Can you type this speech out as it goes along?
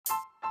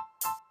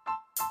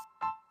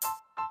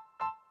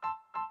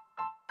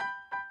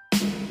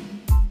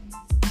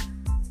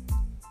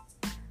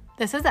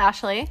This is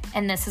Ashley.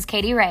 And this is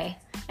Katie Ray.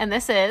 And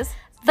this is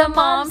The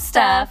Mom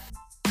Stuff.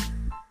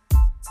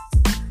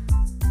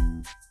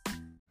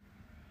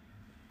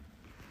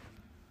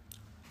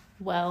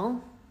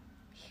 Well,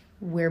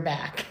 We're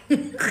back.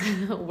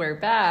 we're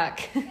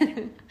back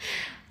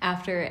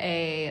after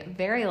a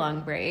very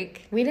long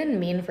break We didn't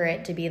mean for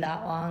it to be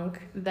that long.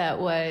 that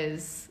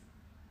was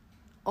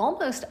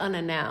almost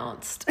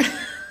unannounced.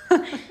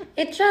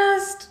 It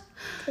just,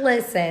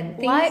 listen,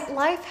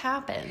 Life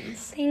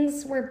happens.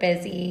 things were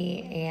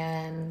busy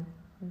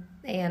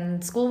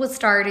and school was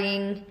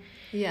starting.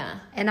 Yeah.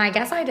 And I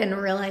guess I didn't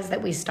realize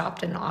that we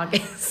stopped in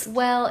August.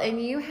 Well,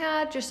 and you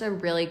had just a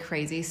really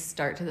crazy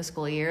start to the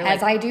school year.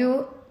 As I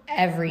do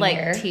every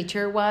year.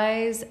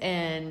 Teacher-wise,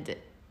 and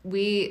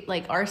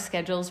our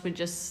schedules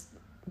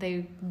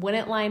they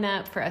wouldn't line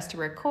up for us to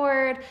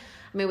record.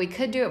 I mean, we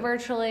could do it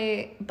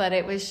virtually, but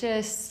it was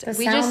just... The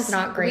sound's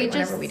not great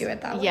whenever we do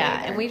it that way. Yeah,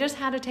 either. and we just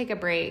had to take a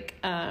break.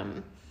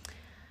 And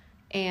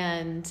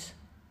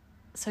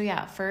so,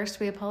 yeah, first,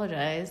 we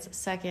apologize.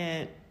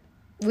 Second,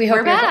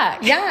 we're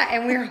back. Yeah,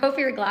 and we hope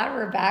you're glad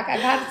we're back.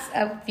 I've had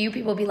a few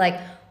people be like,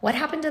 what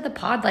happened to the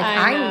pod?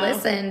 I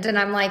listened, and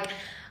I'm like,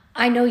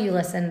 I know you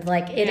listened.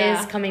 It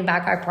is coming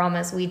back, I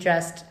promise. We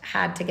just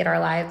had to get our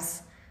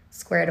lives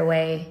squared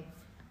away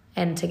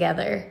and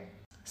together.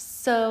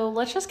 So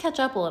let's just catch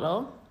up a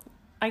little.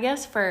 I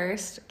guess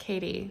first,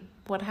 Katie,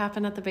 what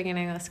happened at the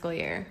beginning of the school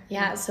year?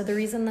 Yeah, so the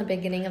reason the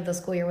beginning of the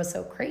school year was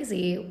so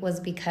crazy was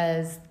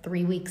because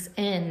 3 weeks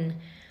in,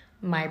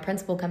 my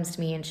principal comes to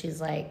me and she's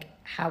like,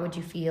 how would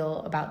you feel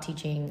about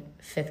teaching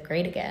 5th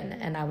grade again?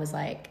 And I was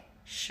like,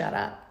 shut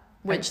up.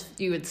 Which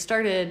you had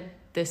started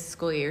this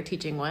school year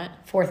teaching what?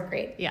 4th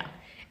grade. Yeah.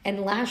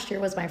 And last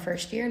year was my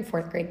first year in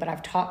 4th grade, but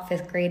I've taught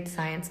 5th grade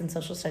science and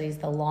social studies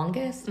the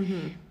longest.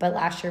 Mm-hmm. But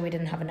last year we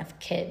didn't have enough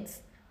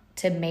kids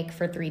to make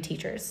for 3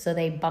 teachers. So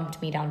they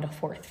bumped me down to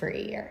 4th for a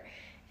year.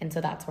 And so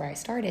that's where I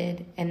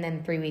started. And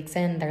then 3 weeks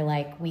in, they're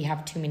like, we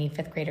have too many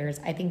 5th graders.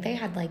 I think they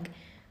had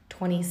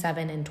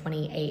 27 and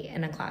 28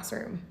 in a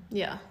classroom.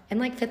 Yeah. And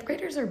 5th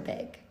graders are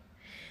big.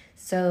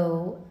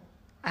 So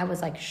I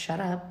was like, shut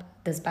up.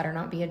 This better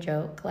not be a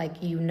joke. I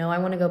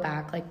want to go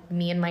back.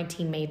 Me and my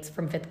teammates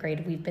from 5th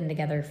grade, we've been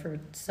together for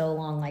so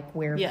long.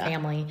 We're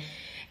family.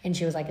 And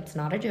she was like, it's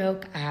not a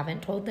joke. I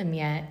haven't told them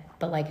yet,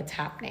 but it's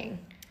happening.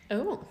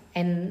 Oh.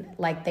 And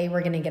they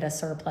were going to get a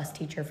surplus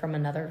teacher from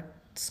another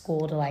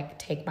school to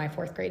take my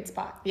 4th grade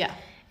spot. Yeah.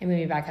 And move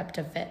me back up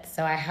to 5th.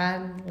 So I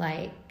had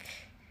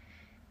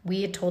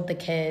we had told the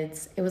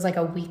kids, it was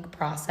a week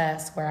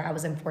process where I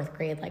was in 4th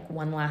grade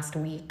one last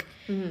week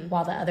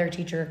while the other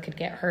teacher could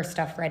get her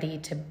stuff ready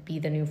to be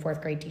the new 4th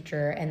grade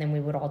teacher, and then we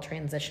would all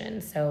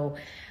transition. So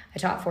I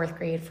taught 4th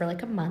grade for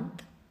a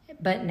month,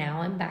 but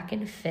now I'm back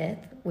in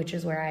 5th, which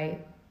is where I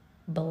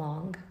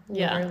belong.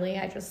 Literally,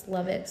 I just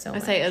love it so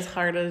much. I say as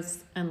hard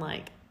as, and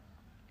I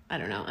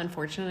don't know,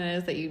 unfortunate it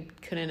is that you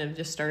couldn't have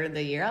just started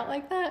the year out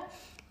like that.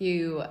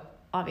 You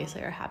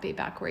obviously are happy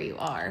back where you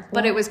are.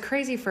 But it was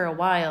crazy for a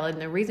while,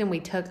 and the reason we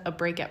took a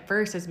break at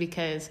first is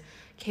because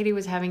Katie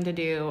was having to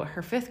do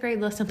her 5th grade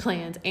lesson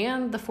plans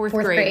and the 4th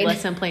grade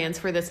lesson plans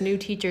for this new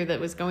teacher that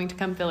was going to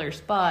come fill her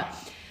spot.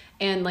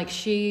 And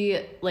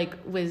she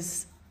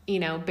was,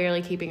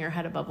 barely keeping her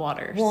head above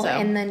water. Well,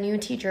 and the new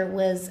teacher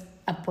was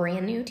a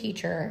brand new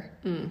teacher.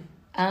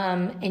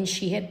 And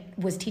she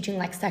was teaching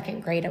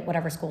 2nd grade at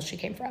whatever school she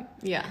came from.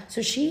 Yeah.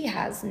 So she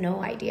has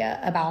no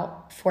idea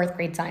about 4th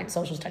grade science,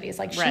 social studies.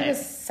 She was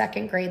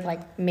 2nd grade,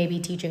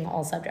 maybe teaching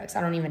all subjects.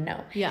 I don't even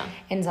know. Yeah.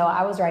 And so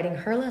I was writing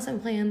her lesson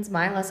plans,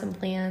 my lesson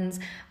plans.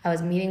 I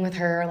was meeting with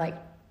her,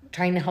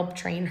 trying to help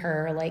train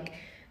her,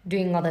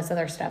 doing all this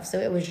other stuff. So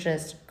it was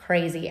just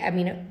crazy. I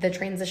mean, the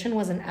transition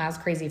wasn't as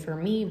crazy for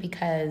me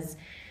because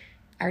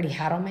I already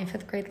had all my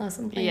 5th grade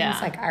lesson plans. Yeah.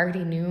 I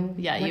already knew.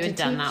 Yeah, you had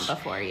done that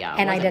before. Yeah.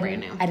 And I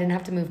didn't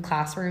have to move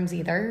classrooms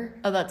either.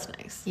 Oh, that's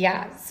nice.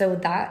 Yeah. So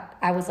that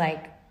I was I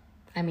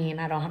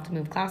don't have to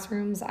move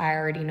classrooms. I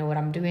already know what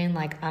I'm doing.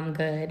 I'm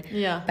good.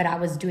 Yeah. But I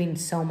was doing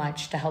so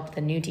much to help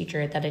the new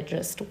teacher that it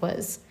just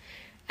was,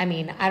 I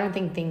don't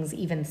think things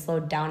even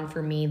slowed down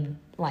for me,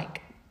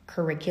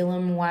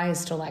 curriculum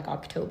wise till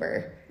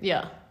October.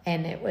 Yeah.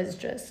 And it was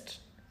just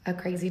a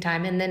crazy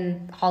time. And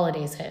then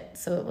holidays hit.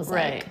 So it was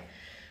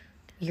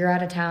you're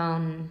out of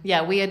town.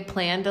 Yeah, we had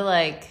planned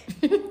to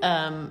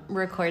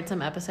record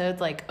some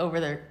episodes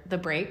over the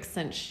break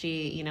since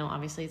she,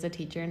 obviously is a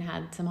teacher and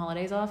had some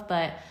holidays off,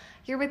 but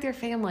you're with your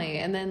family.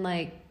 And then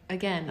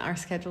again, our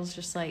schedules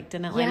just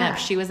didn't line up.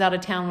 She was out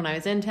of town when I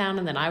was in town,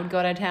 and then I would go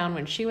out of town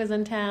when she was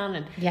in town.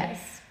 And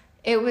yes,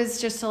 it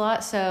was just a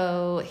lot.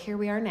 So here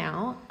we are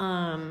now.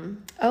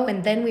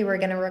 And then we were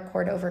going to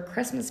record over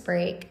Christmas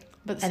break.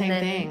 But the same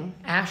thing.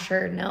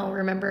 Asher,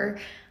 remember,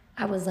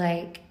 I was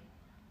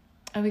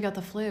oh, we got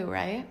the flu,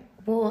 right?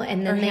 Well,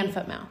 and then hand,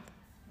 foot, mouth.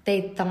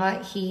 They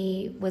thought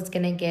he was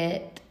going to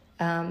get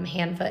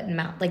hand, foot, and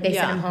mouth. Like, they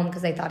sent him home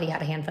because they thought he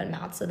had a hand, foot, and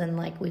mouth. So then,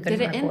 like, we couldn't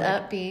record. Did it end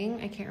up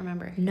being? I can't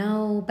remember.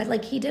 No, but,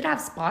 like, he did have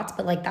spots,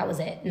 but, like, that was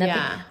it.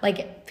 Nothing,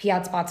 like, he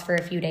had spots for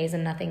a few days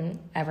and nothing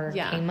ever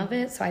came of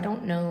it. So I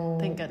don't know.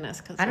 Thank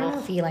goodness. I don't know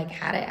if he, like,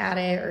 had it at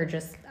it or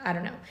just, I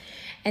don't know.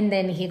 And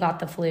then he got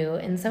the flu.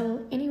 And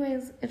so,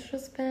 anyways, it's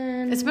just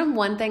been... It's been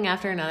one thing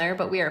after another,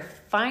 but we are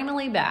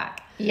finally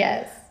back.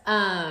 Yes.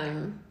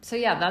 So,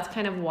 yeah, that's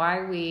kind of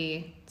why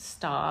we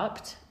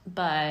stopped.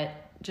 But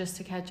just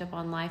to catch up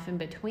on life in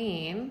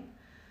between,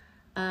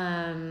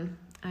 I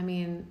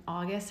mean,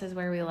 August is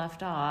where we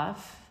left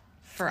off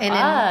for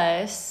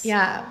us.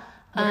 Yeah.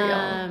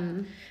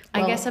 I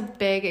guess a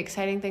big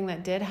exciting thing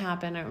that did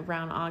happen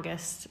around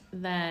August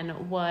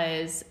then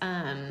was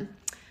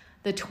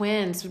the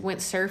twins went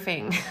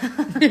surfing.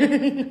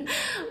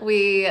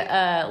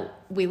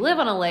 We live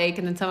on a lake,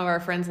 and then some of our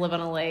friends live on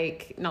a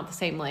lake, not the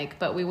same lake,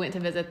 but we went to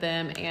visit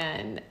them,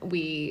 and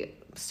we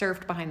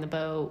surfed behind the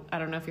boat. I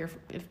don't know if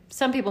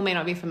some people may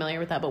not be familiar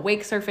with that, but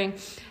wake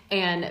surfing.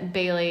 And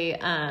Bailey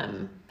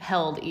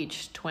held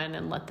each twin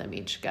and let them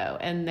each go,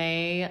 and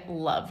they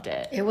loved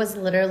it. It was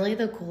literally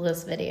the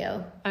coolest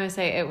video. I would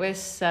say it was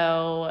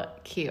so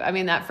cute. I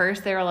mean, at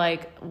first they were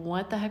like,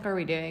 what the heck are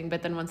we doing?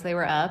 But then once they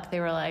were up, they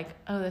were like,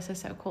 oh, this is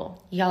so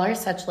cool. Y'all are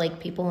such lake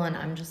people, and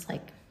I'm just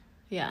like,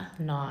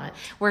 not.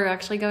 We're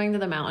actually going to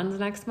the mountains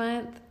next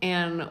month,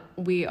 and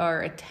we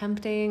are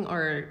attempting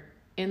or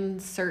in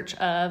search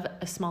of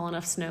a small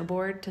enough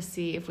snowboard to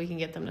see if we can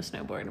get them to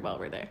snowboard while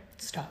we're there.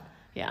 Stop.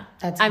 Yeah.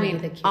 That's the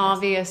cutest.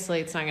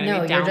 Obviously it's not going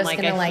to be down you're just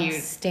like gonna, a like,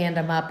 huge... stand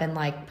them up and,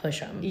 like, push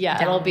them. Yeah,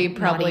 down. it'll be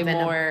probably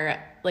more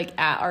like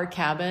at our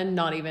cabin,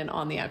 not even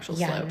on the actual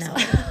slopes.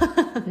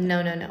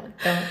 No.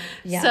 Don't.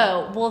 Yeah.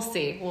 So we'll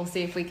see. We'll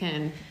see if we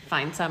can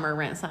find some or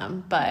rent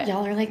some. But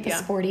y'all are like the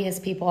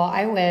sportiest people.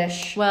 I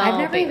wish. Well, I've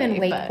never even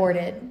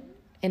wakeboarded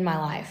in my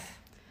life.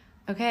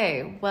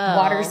 Okay, well.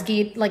 Water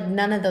skied, like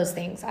none of those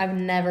things. I've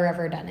never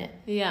ever done it.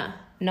 Yeah.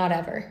 Not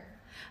ever.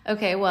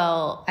 Okay,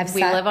 well,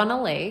 we live on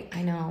a lake.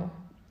 I know.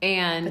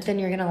 And but then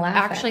you're gonna laugh.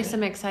 Actually, at me.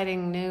 some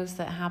exciting news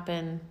that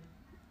happened,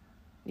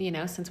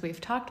 since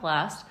we've talked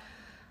last,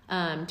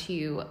 to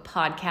you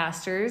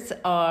podcasters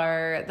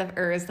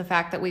is the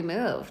fact that we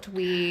moved.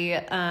 We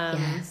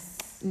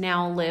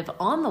now live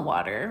on the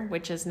water,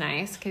 which is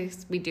nice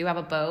because we do have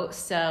a boat.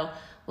 So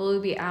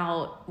we'll be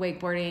out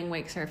wakeboarding,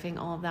 wake surfing,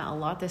 all of that a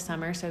lot this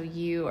summer. So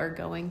you are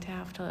going to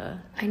have to.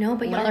 I know,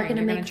 but y'all are going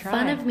to make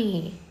fun of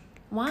me.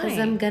 Why? Because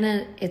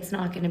it's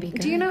not going to be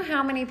good. Do you know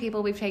how many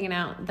people we've taken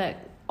out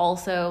that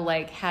also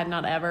had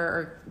not ever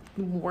or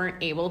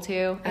weren't able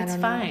to? It's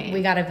fine.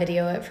 We got to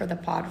video it for the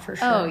pod for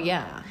sure. Oh,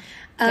 yeah.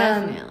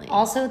 Definitely.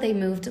 Also, they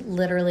moved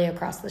literally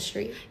across the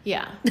street.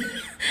 Yeah.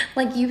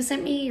 You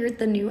sent me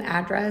the new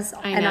address.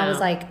 I know. And I was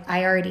like,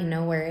 I already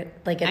know where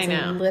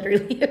it's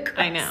literally across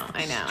I know.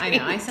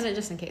 I sent it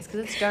just in case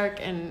because it's dark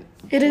and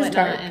it is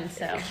dark. And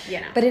so,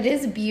 But it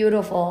is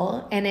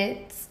beautiful, and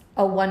it's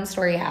a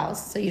one-story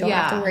house, so you don't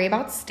have to worry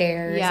about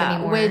stairs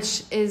anymore.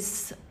 Which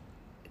is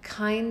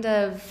kind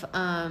of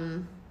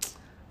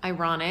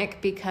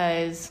ironic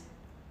because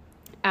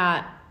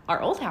at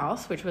our old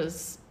house, which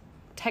was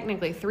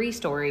technically 3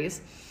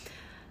 stories,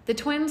 the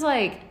twins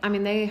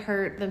they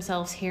hurt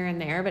themselves here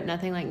and there, but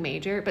nothing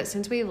major. But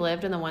since we've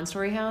lived in the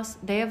 1-story house,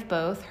 they have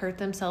both hurt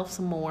themselves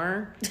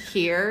more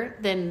here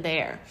than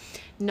there.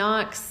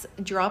 Knox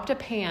dropped a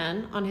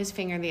pan on his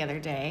finger the other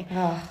day,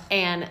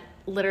 and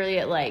literally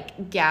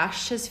it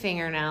gashed his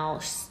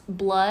fingernail.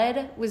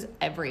 Blood was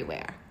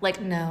everywhere.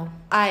 No.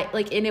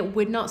 And it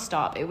would not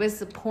stop. It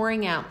was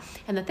pouring out.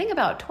 And the thing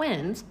about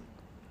twins,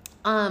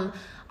 I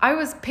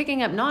was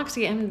picking up Knox to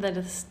get him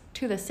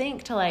to the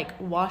sink to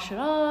wash it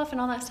off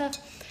and all that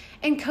stuff.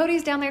 And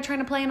Cody's down there trying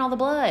to play in all the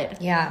blood.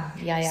 Yeah.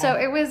 So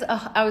it was,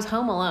 I was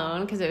home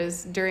alone because it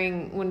was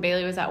during when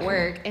Bailey was at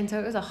work. And so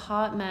it was a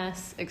hot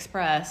mess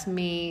express,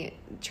 me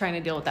trying to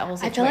deal with that whole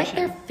situation.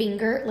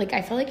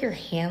 I feel like your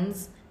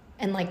hands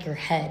and your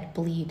head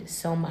bleed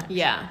so much.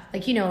 Yeah.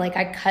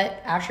 I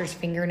cut Asher's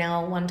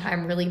fingernail one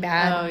time really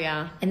bad. Oh,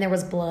 yeah. And there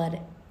was blood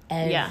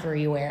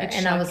everywhere. It's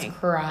and shocking. I was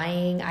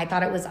crying. I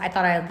thought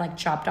I had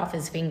chopped off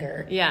his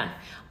finger. Yeah.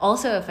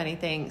 Also a funny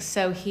thing.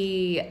 So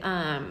he,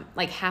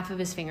 half of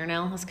his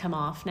fingernail has come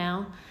off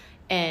now,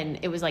 and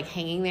it was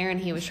hanging there,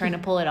 and he was trying to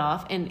pull it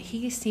off, and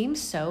he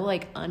seems so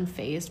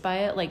unfazed by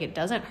it. It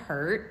doesn't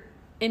hurt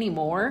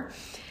anymore.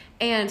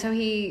 And so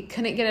he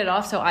couldn't get it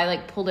off, so I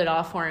pulled it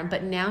off for him.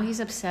 But now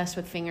he's obsessed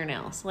with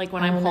fingernails.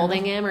 When I'm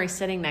holding him or he's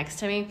sitting next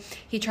to me,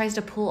 he tries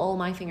to pull all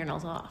my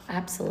fingernails off.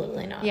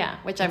 Absolutely not. Yeah,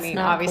 which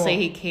obviously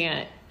he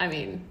can't,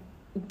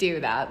 do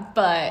that.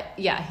 But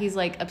yeah, he's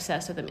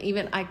obsessed with them.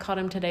 Even I caught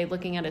him today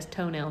looking at his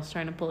toenails,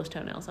 trying to pull his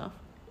toenails off.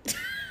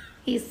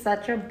 He's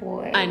such a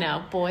boy. I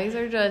know. Boys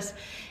are just,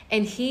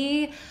 and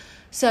he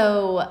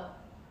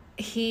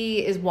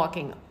is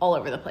walking all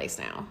over the place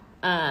now.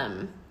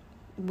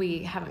 We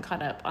haven't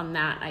caught up on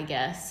that, I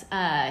guess.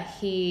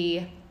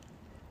 He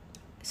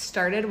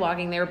started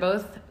walking. They were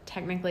both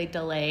technically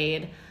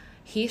delayed.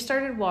 He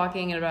started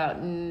walking at about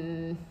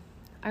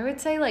I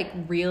would say, like,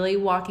 really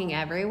walking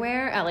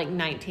everywhere at, like,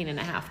 19 and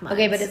a half months.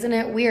 Okay, but isn't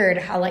it weird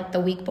how, like, the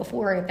week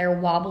before they're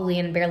wobbly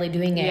and barely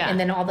doing it, and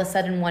then all of a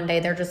sudden one day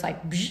they're just,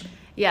 like,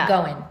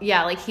 going.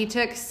 Yeah, like, he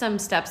took some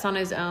steps on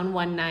his own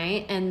one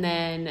night, and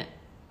then,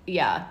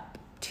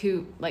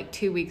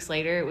 2 weeks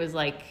later, it was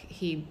like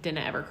he didn't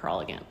ever crawl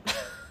again.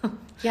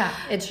 Yeah,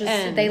 it's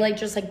just, they, like,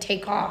 just, like,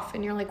 take off,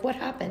 and you're like, what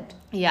happened?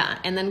 Yeah,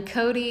 and then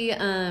Cody,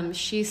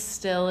 she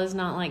still is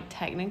not, like,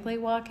 technically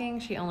walking.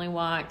 She only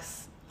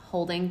walks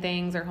holding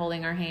things or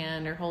holding our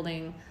hand or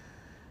holding,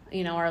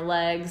 you know, our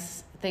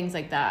legs, things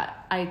like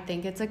that. I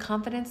think it's a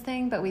confidence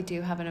thing, but we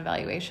do have an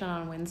evaluation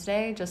on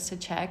Wednesday just to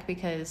check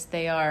because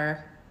they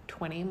are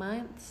 20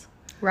 months.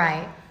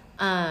 Right.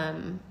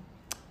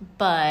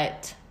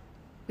 But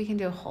we can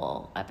do a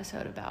whole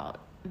episode about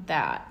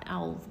that.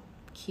 I'll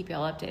keep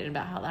y'all updated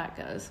about how that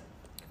goes.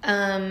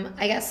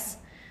 I guess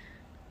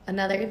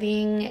another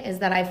thing is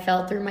that I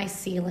fell through my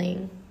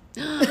ceiling.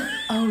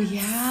 Oh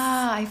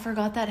yeah, I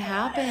forgot that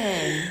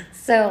happened.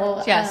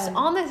 So yes,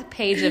 on the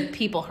page of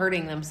people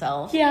hurting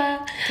themselves.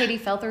 Yeah, Katie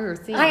fell through her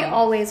ceiling. I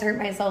always hurt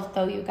myself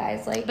though, you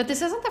guys. Like, but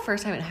this isn't the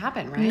first time it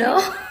happened, right?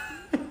 No,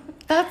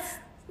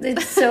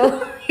 it's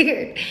so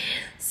weird.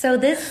 So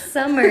this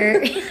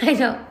summer, I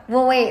know.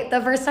 Well, wait,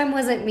 the first time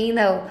wasn't me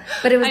though,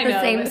 but it was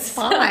the same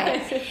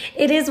spot.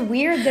 It is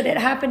weird that it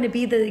happened to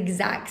be the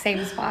exact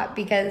same spot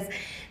because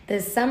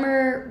this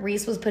summer,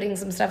 Reese was putting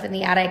some stuff in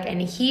the attic and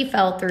he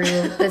fell through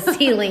the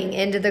ceiling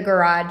into the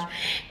garage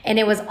and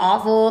it was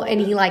awful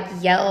and he like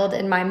yelled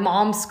and my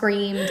mom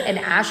screamed and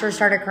Asher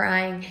started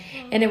crying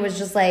and it was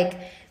just like,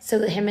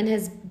 so him and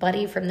his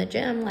buddy from the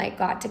gym like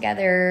got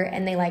together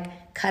and they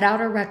like cut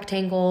out a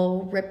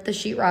rectangle, ripped the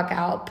sheetrock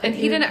out. And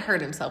he didn't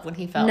hurt himself when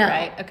he fell,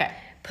 right? Okay.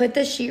 Put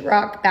the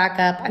sheetrock back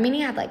up. I mean,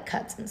 he had like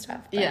cuts and stuff.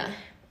 Yeah.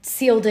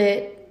 Sealed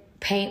it,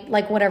 paint,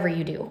 like whatever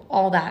you do,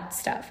 all that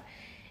stuff.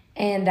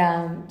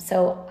 And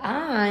so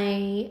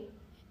I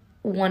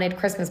wanted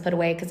Christmas put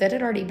away because it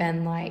had already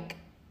been like,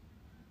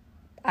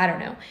 I don't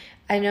know.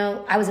 I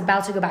know I was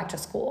about to go back to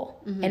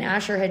school and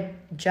Asher had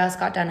just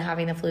got done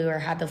having the flu or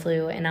had the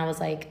flu. And I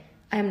was like,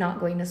 I am not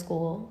going to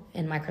school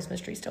and my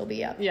Christmas tree still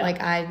be up. Yeah.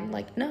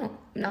 No,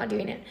 I'm not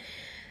doing it.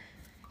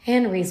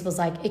 And Reese was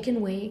like, it can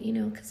wait, you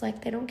know, because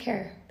like they don't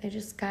care. They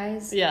just,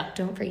 guys,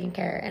 don't freaking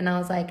care. And I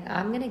was like,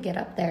 I'm going to get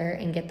up there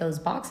and get those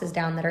boxes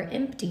down that are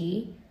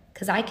empty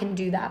because I can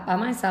do that by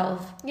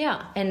myself.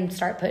 Yeah. And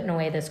start putting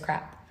away this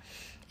crap.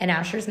 And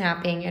Asher's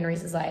napping and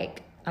Reese is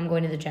like, I'm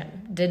going to the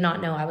gym. Did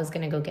not know I was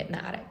going to go get in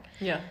the attic.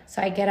 Yeah.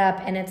 So I get up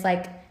and it's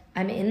like,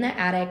 I'm in the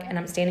attic and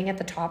I'm standing at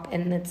the top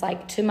and it's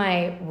like to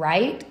my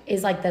right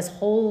is like this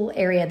whole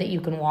area that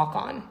you can walk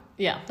on.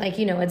 Yeah. Like,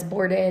 you know, it's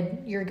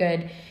boarded. You're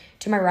good.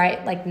 To my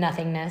right, like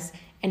nothingness.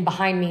 And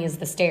behind me is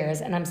the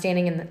stairs. And I'm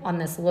standing on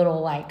this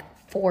little like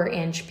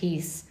 4-inch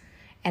piece.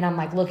 And I'm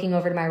like looking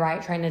over to my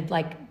right, trying to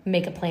like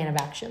make a plan of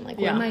action. Like,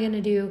 what am I going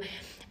to do?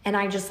 And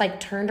I just like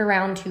turned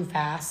around too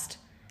fast.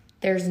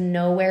 There's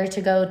nowhere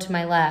to go to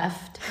my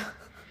left.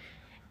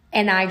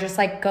 And I just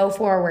like go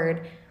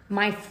forward.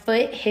 My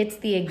foot hits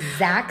the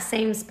exact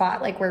same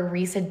spot like where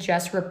Reese had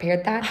just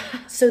repaired that.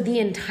 So the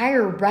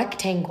entire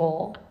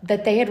rectangle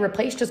that they had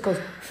replaced just goes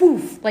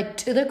woof, like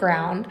to the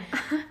ground.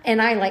 And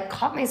I like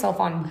caught myself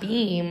on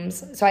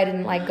beams so I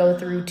didn't like go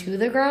through to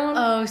the ground.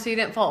 Oh, so you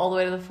didn't fall all the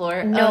way to the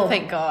floor? No. Oh,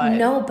 thank God.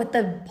 No, but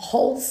the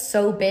hole's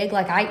so big,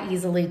 like I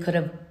easily could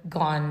have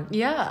gone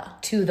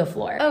to the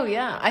floor. Oh,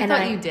 yeah. I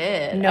thought you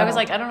did. No. I was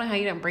like, I don't know how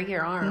you didn't break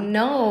your arm.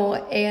 No,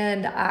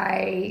 and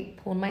I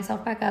pulled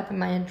myself back up in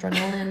my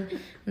adrenaline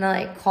and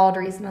I like called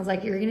Reese and I was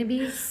like, you're going to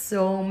be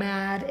so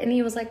mad. And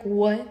he was like,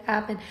 what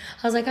happened?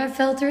 I was like, I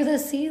fell through the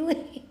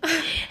ceiling.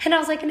 And I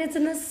was like, and it's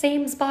in the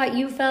same spot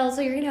you fell,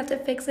 so you're going to have to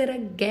fix it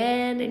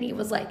again. And he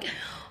was like,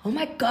 oh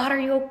my God, are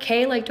you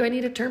okay? Like, do I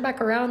need to turn back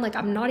around? Like,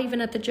 I'm not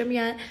even at the gym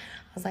yet.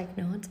 I was like,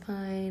 no, it's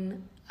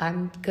fine.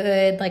 I'm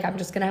good. Like, I'm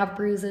just going to have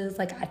bruises.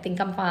 Like, I think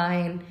I'm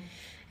fine.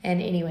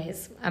 And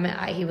anyways,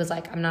 he was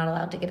like, I'm not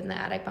allowed to get in the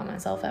attic by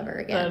myself ever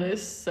again. That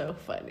is so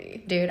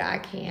funny. Dude, I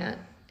can't.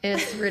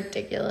 It's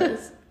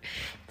ridiculous.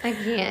 I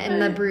can't.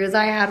 And the bruise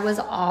I had was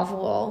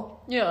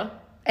awful. Yeah.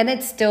 And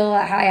it's still,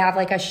 I have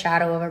like a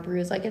shadow of a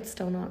bruise. Like, it's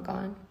still not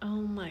gone. Oh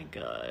my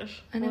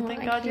gosh. I know. Well,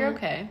 thank God you're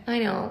okay. I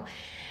know.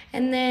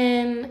 And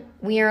then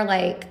we are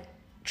like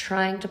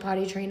trying to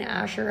potty train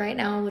Asher right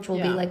now, which will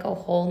be like a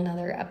whole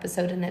nother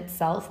episode in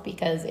itself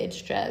because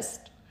it's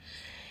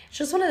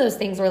just one of those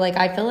things where like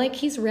I feel like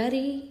he's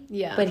ready.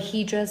 Yeah. But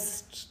he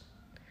just,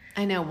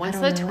 I know. Once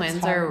the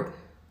twins are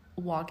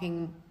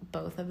walking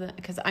both of them,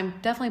 because I'm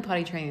definitely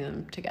potty training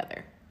them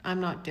together.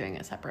 I'm not doing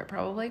it separate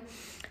probably.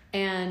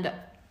 And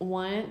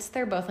once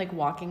they're both like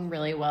walking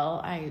really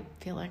well, I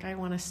feel like I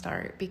want to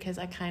start because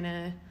I kind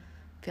of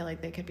feel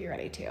like they could be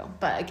ready too.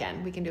 But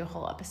again, we can do a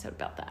whole episode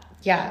about that.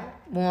 Yeah.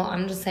 Well,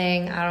 I'm just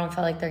saying I don't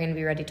feel like they're going to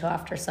be ready till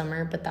after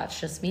summer, but that's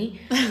just me.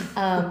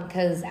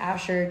 Because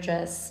Asher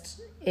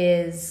just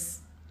is,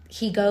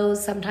 he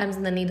goes sometimes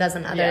and then he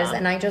doesn't others. Yeah.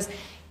 And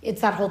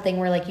it's that whole thing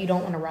where, like, you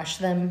don't want to rush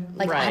them.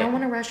 Like, Right. I don't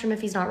want to rush him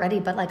if he's not ready,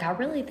 but, like, I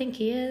really think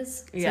he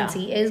is, since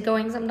he is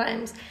going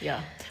sometimes.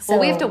 Yeah. So, Well,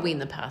 we have to wean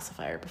the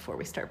pacifier before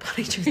we start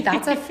potty training.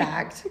 That's a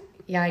fact.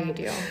 Yeah, you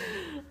do.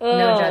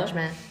 No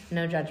judgment.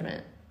 No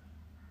judgment.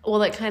 Well,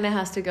 that kind of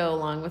has to go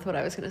along with what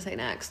I was going to say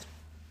next.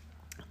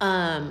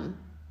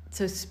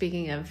 So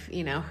speaking of,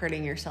 you know,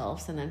 hurting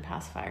yourselves and then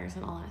pacifiers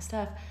and all that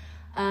stuff,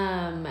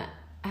 I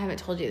haven't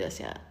told you this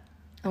yet.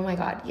 Oh my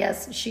God.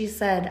 Yes. She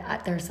said,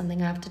 there's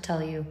something I have to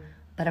tell you,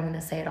 but I'm going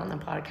to say it on the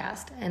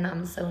podcast. And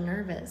I'm so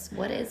nervous.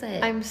 What is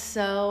it? I'm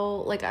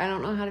so, like, I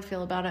don't know how to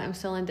feel about it. I'm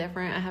still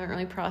indifferent. I haven't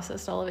really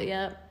processed all of it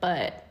yet,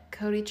 but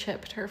Cody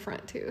chipped her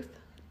front tooth.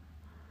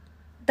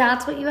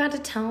 That's what you had to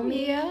tell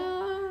me?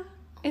 Yeah.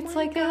 It's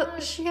like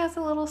she has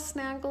a little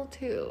snaggle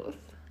tooth.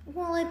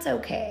 Well, it's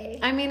okay.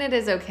 I mean, it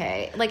is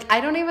okay. Like,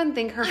 I don't even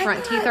think her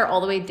front teeth are all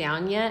the way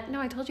down yet.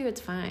 No, I told you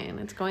it's fine.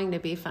 It's going to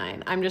be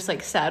fine. I'm just,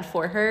 like, sad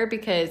for her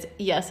because,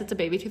 yes, it's a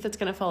baby tooth that's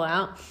going to fall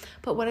out.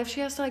 But what if she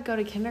has to, like, go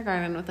to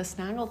kindergarten with a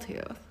snaggle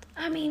tooth?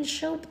 I mean,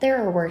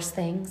 there are worse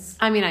things.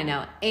 I mean, I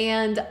know.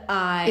 And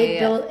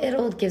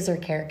It gives her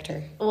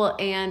character. Well,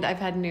 and I've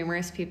had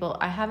numerous people.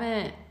 I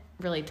haven't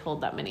really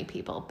told that many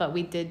people, but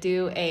we did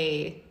do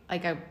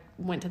I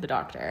went to the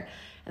doctor,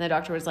 and the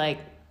doctor was like,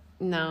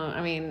 no,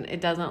 I mean, it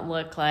doesn't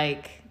look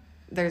like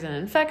there's an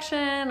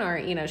infection or,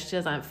 you know, she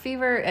doesn't have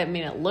fever. I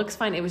mean, it looks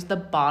fine. It was the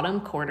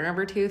bottom corner of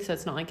her tooth, so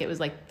it's not like it was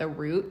like the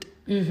root.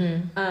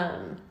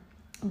 Mm-hmm.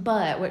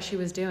 But what she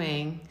was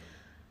doing,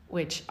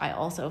 which I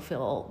also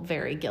feel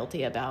very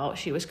guilty about,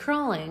 she was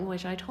crawling,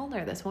 which I told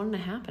her this wouldn't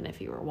happen if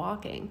you were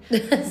walking.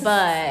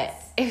 But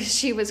if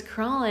she was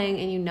crawling,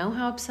 and you know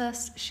how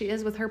obsessed she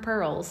is with her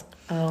pearls.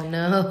 Oh,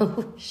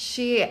 no.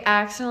 She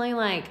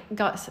accidentally,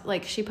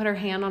 she put her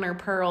hand on her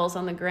pearls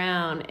on the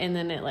ground, and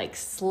then it, like,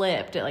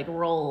 slipped. It, like,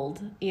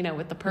 rolled, you know,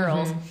 with the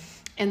pearls. Mm-hmm.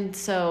 And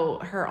so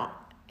her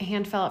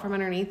hand fell out from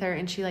underneath her,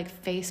 and she, like,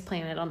 face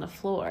planted on the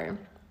floor.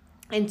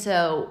 And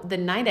so the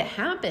night it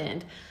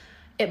happened,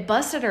 it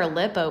busted her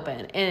lip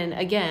open, and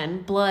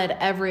again, blood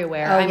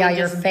everywhere. Oh, yeah,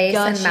 your face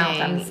and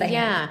mouth, I'm saying.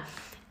 Yeah.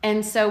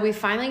 And so we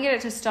finally get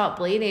it to stop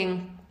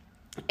bleeding,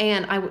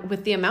 and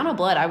with the amount of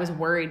blood, I was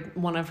worried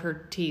one of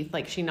her teeth,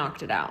 like, she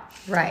knocked it out.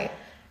 Right.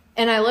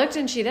 And I looked,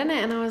 and she didn't,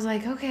 and I was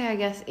like, okay, I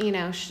guess, you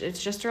know,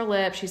 it's just her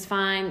lip. She's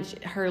fine.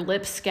 Her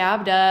lip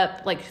scabbed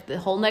up. Like, the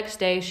whole next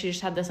day, she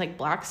just had this, like,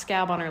 black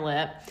scab on her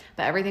lip,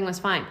 but everything was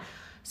fine.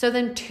 So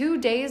then 2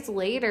 days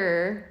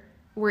later,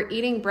 we're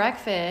eating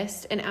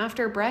breakfast, and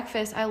after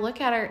breakfast, I look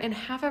at her, and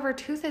half of her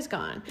tooth is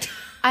gone.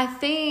 I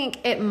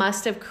think it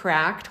must have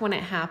cracked when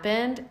it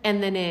happened,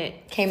 and then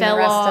it came fell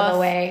the rest off. of the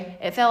way.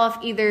 It fell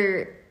off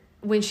either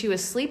when she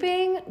was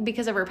sleeping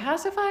because of her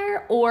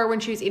pacifier, or when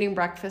she was eating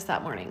breakfast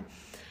that morning.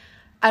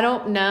 I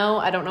don't know.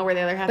 I don't know where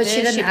the other half but is.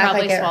 She didn't act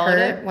like it hurt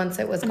it once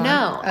it was gone?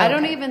 No, Oh, I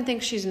don't even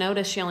think she's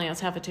noticed she only has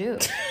half a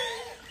tooth.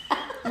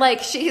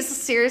 Like, she's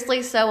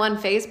seriously so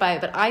unfazed by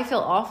it, but I feel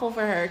awful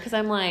for her because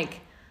I'm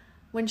like,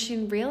 when she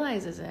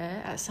realizes it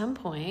at some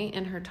point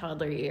in her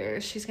toddler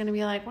years, she's going to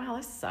be like, wow,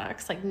 this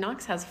sucks. Like,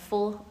 Knox has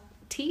full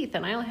teeth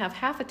and I only have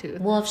half a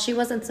tooth. Well, if she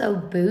wasn't so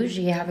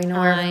bougie having to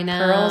wear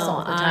pearls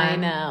all the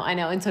time. I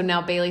know. And so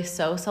now Bailey's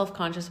so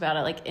self-conscious about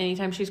it. Like,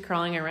 anytime she's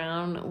crawling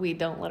around, we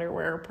don't let her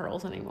wear her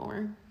pearls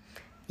anymore.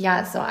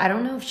 Yeah, so I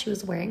don't know if she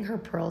was wearing her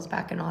pearls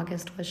back in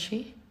August, was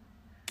she?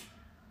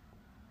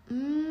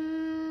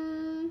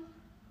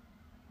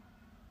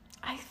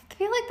 I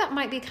feel like that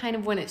might be kind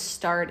of when it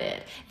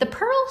started. The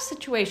pearl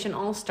situation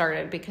all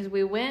started because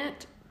we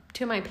went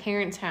to my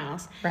parents'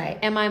 house. Right.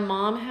 And my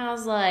mom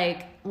has,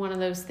 like, one of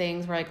those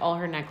things where, like, all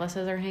her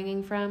necklaces are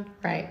hanging from.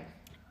 Right.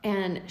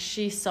 And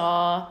she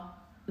saw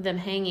them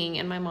hanging,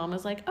 and my mom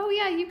was like, oh,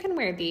 yeah, you can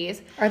wear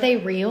these. Are they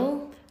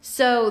real?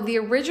 So the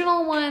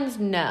original ones,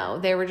 no.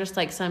 They were just,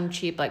 like, some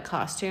cheap, like,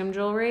 costume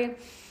jewelry.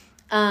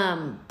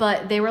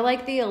 But they were,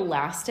 like, the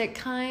elastic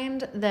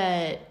kind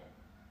that...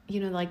 You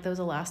know, like those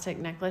elastic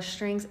necklace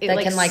strings.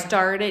 It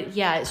started.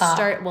 Yeah, it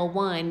started. Well,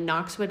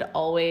 Knox would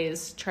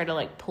always try to,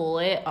 like, pull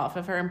it off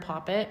of her and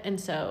pop it, and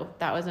so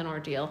that was an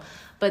ordeal.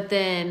 But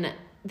then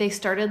they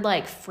started,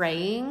 like,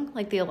 fraying,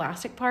 like, the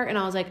elastic part, and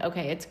I was like,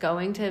 okay, it's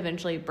going to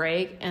eventually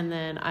break, and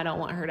then I don't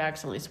want her to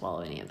accidentally swallow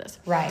any of this.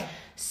 Right.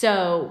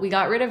 So we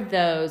got rid of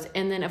those,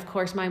 and then of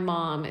course my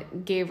mom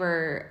gave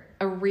her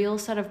a real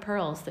set of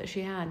pearls that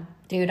she had.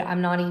 Dude,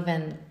 I'm not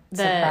even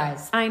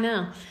surprised. I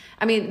know.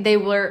 I mean, they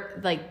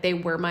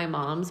were my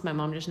mom's. My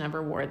mom just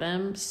never wore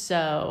them.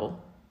 So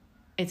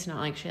it's not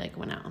like she, like,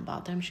 went out and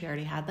bought them. She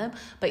already had them.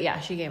 But yeah,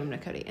 she gave them to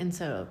Cody. And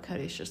so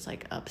Cody's just,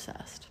 like,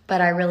 obsessed.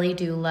 But I really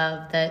do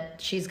love that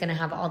she's going to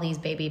have all these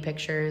baby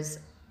pictures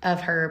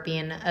of her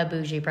being a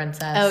bougie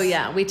princess. Oh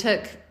yeah.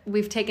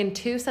 We've taken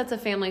 2 sets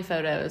of family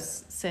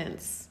photos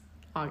since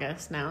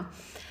August now.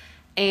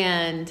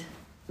 And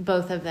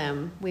both of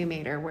them, we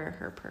made her wear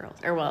her pearls.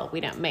 Or, well,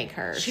 we didn't make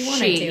her. She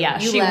wanted to. Yeah,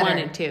 she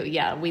wanted to.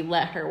 Yeah, we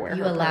let her wear her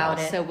pearls. You allowed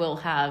it. So we'll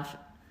have,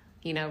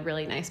 you know,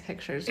 really nice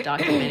pictures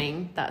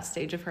documenting that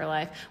stage of her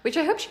life, which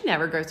I hope she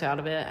never grows out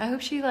of it. I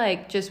hope she,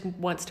 like, just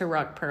wants to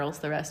rock pearls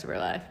the rest of her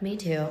life. Me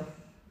too.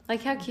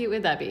 Like, how cute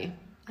would that be?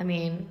 I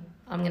mean,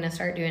 I'm going to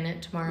start doing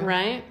it tomorrow.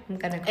 Right? I'm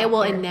going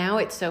to and now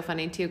it's so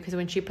funny, too, because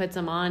when she puts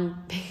them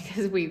on,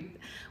 because we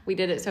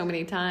did it so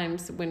many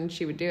times when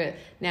she would do it.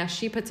 Now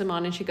she puts them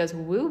on and she goes,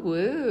 woo,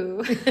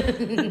 woo.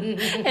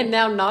 And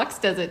now Knox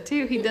does it,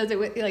 too. He does it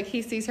with, like,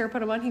 he sees her put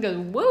them on. He goes,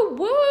 woo,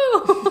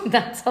 woo.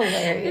 That's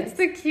hilarious. It's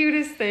the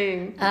cutest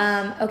thing.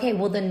 Okay,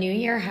 well, the new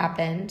year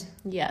happened.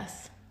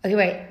 Yes. Okay,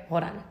 wait,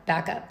 hold on.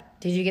 Back up.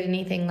 Did you get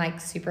anything, like,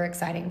 super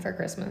exciting for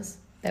Christmas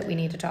that we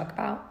need to talk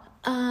about?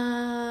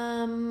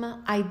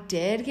 I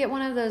did get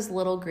one of those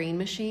little green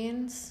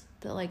machines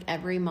that like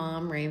every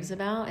mom raves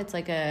about. It's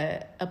like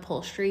a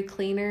upholstery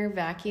cleaner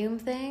vacuum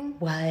thing.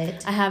 What?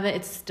 I haven't,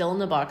 it's still in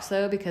the box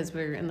though, because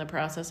we're in the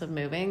process of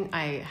moving.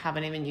 I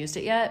haven't even used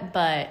it yet,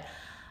 but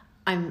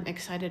I'm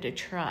excited to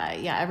try.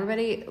 Yeah,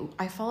 everybody,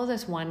 I follow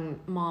this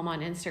one mom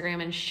on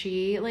Instagram and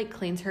she like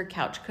cleans her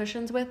couch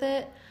cushions with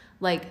it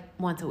like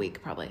once a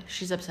week probably.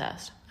 She's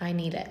obsessed. I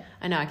need it.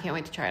 I know, I can't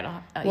wait to try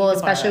it. Well,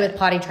 especially with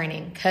potty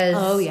training, because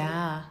oh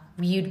yeah,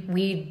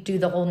 we do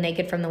the whole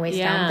naked from the waist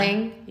down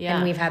thing,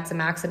 and we've had some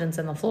accidents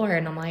in the floor,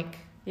 and I'm like,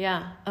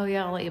 yeah, oh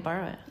yeah, I'll let you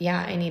borrow it. Yeah,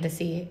 I need to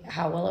see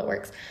how well it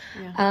works.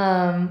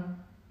 Yeah.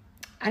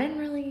 I didn't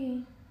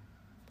really.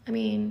 I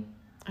mean,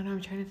 I know,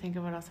 I'm trying to think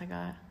of what else I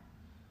got.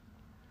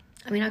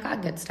 I mean, I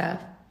got good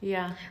stuff.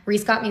 Yeah,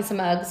 Reese got me some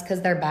Uggs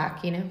because they're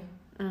back. You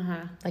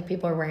know, like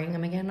people are wearing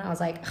them again. I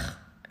was like,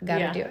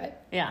 gotta do it.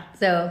 Yeah.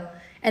 So,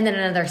 and then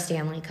another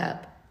Stanley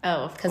Cup. Oh,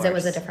 of course. Because it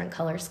was a different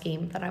color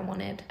scheme that I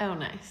wanted. Oh,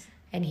 nice.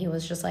 And he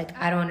was just like,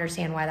 I don't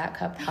understand why that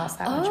cup costs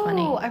that much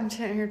money. Oh, I'm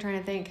here trying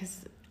to think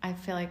because I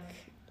feel like,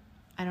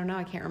 I don't know,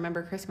 I can't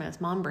remember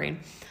Christmas, mom brain.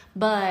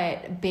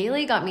 But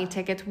Bailey got me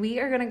tickets. We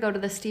are going to go to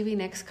the Stevie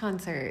Nicks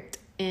concert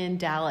in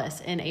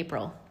Dallas in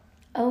April.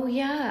 Oh,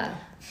 yeah.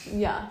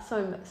 Yeah, so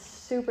I'm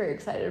super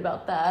excited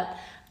about that.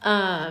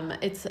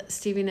 It's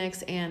Stevie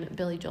Nicks and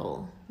Billy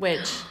Joel,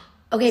 which...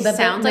 Okay, but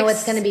sounds like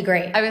it's going to be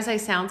great. I would say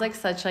sounds like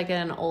such like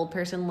an old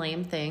person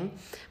lame thing,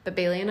 but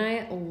Bailey and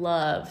I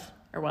love,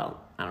 or well,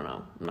 I don't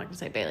know. I'm not going to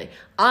say Bailey.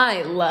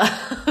 I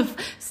love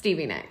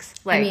Stevie Nicks.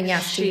 Like, I mean, yeah,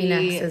 Stevie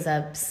Nicks is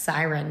a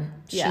siren.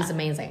 She's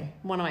amazing.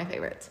 One of my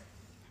favorites.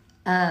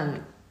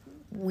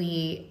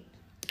 We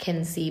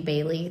can see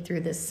Bailey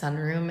through this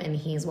sunroom, and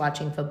he's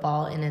watching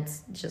football, and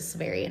it's just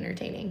very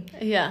entertaining.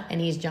 Yeah.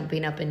 And he's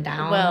jumping up and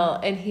down. Well,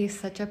 and he's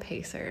such a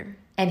pacer.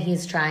 And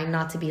he's trying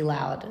not to be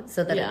loud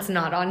so that it's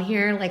not on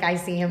here. Like, I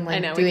see him,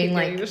 like, doing,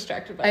 like...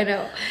 distracted by I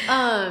know.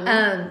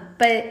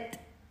 But,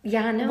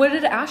 yeah, no. What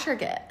did Asher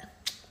get?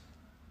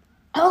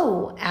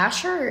 Oh,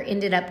 Asher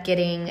ended up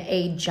getting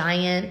a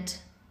giant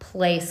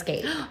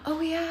playscape. Oh,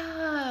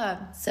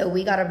 yeah. So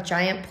we got a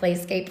giant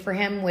playscape for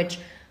him, which...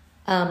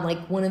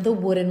 like one of the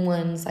wooden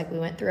ones, like we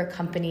went through a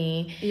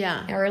company.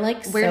 Yeah. And we're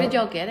like, where did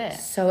y'all get it?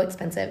 So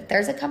expensive.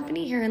 There's a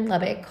company here in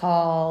Lubbock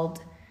called,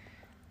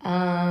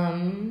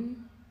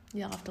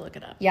 You'll have to look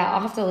it up. Yeah,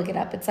 I'll have to look it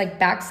up. It's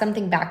like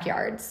something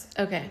backyards.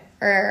 Okay.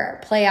 Or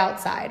play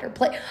outside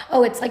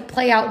or it's like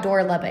play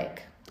outdoor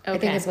Lubbock. Okay. I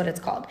think is what it's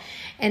called.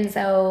 And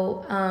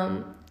so,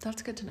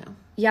 that's good to know.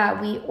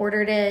 Yeah, we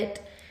ordered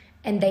it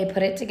and they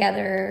put it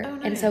together. Oh,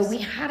 nice. And so we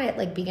had it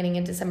like beginning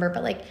in December,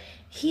 but like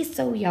he's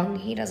so young,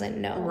 he doesn't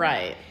know.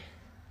 Right.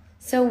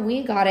 So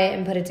we got it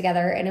and put it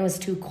together, and it was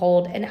too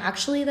cold. And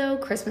actually, though,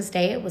 Christmas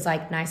Day, it was,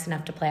 like, nice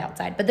enough to play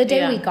outside. But the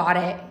day we got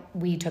it,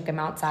 we took him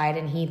outside,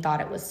 and he thought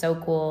it was so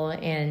cool.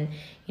 And,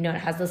 you know, it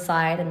has the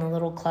slide and the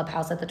little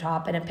clubhouse at the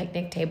top and a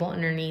picnic table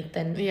underneath.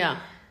 And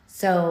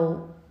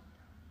so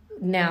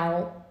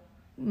now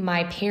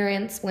my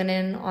parents went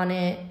in on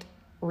it.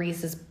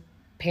 Reese's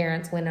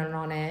parents went in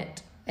on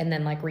it. And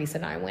then, like, Reese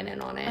and I went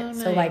in on it. Oh,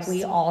 nice. So, like,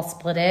 we all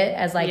split it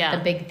as, like,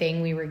 the big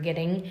thing we were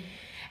getting.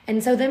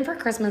 And so then for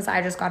Christmas,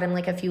 I just got him,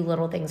 like, a few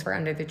little things for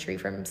under the tree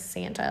from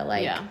Santa.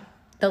 Like,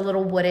 the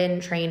little wooden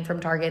train from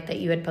Target that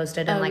you had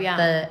posted and,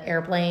 the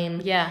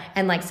airplane. Yeah.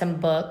 And, like, some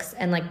books.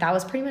 And, like, that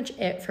was pretty much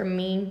it for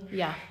me.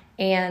 Yeah.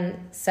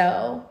 And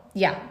so,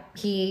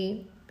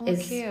 he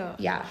is... cute.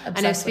 Yeah,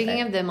 I know,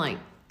 speaking of them, like,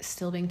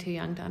 still being too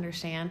young to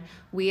understand,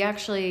 we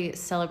actually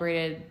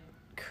celebrated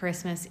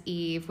Christmas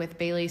Eve with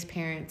Bailey's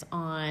parents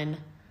on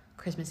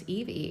Christmas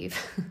Eve.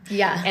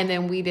 Yeah. And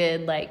then we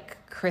did, like,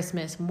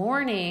 Christmas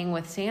morning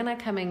with Santa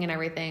coming and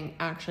everything,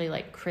 actually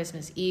like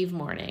Christmas Eve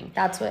morning.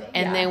 That's what.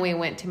 And then we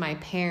went to my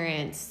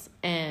parents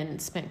and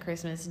spent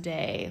Christmas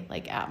Day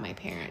like at my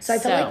parents. So I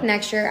feel like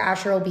next year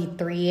Asher will be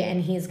 3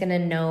 and he's gonna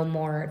know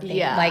more things.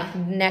 Yeah. Like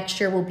next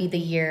year will be the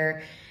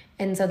year.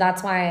 And so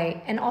that's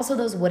why, and also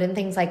those wooden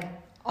things, like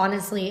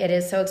honestly, it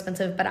is so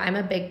expensive, but I'm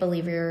a big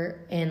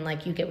believer in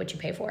like you get what you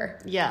pay for.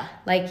 Yeah.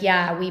 Like,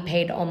 we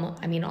paid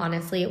almost, I mean,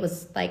 honestly, it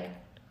was like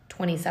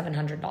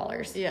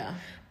 $2,700. Yeah.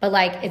 But,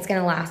 like, it's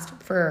going to last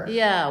for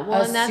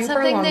and that's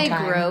something they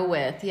grow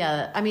with.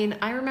 Yeah. I mean,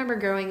 I remember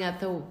growing up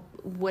the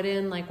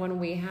wooden, like, when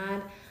we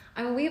had...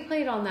 I mean, we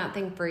played on that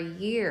thing for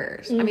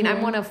years. Mm-hmm. I mean,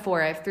 I'm one of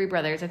 4. I have 3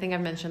 brothers. I think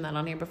I've mentioned that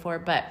on here before.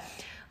 But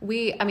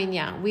we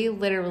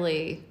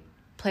literally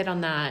played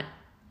on that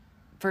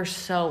for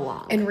so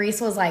long. And Reese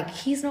was like,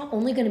 he's not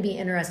only going to be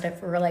interested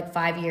for like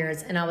 5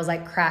 years. And I was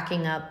like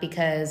cracking up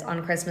because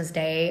on Christmas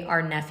Day,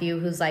 our nephew,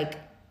 who's like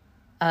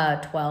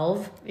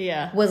 12,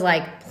 was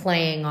like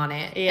playing on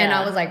it. Yeah. And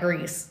I was like,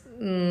 Reese,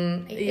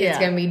 it's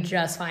going to be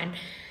just fine.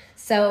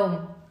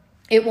 So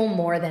it will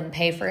more than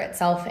pay for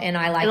itself. And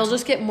it'll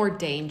just get more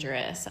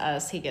dangerous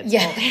as he gets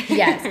older.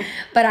 Yes.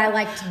 But I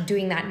liked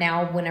doing that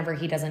now whenever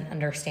he doesn't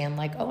understand,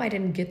 like, oh, I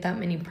didn't get that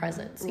many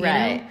presents. You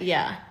know?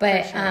 Yeah.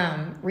 But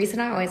sure. Reese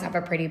and I always have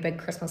a pretty big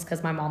Christmas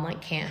because my mom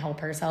like can't help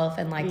herself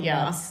and like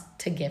loves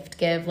to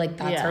give. Like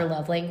that's her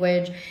love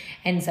language.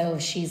 And so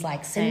she's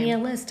like, send me a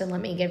list and let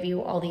me give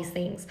you all these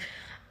things.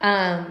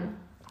 And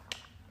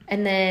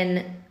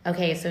then,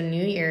 okay, so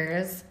New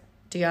Year's,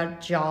 do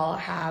y'all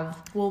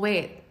have... Well,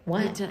 wait.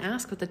 What? I didn't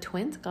ask what the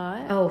twins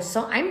got. Oh,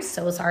 so I'm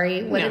so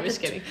sorry. No, I'm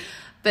just kidding.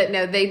 But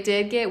no, they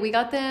did get... We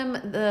got them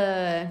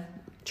the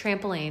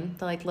trampoline,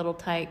 the like little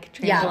tyke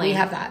trampoline. Yeah, we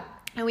have that.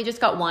 And we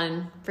just got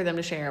one for them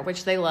to share,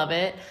 which they love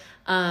it.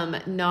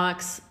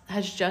 Knox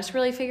has just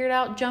really figured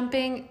out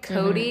jumping.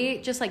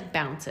 Cody just like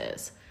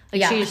bounces.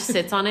 Like she just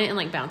sits on it and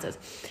like bounces.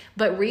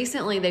 But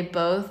recently they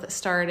both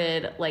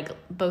started like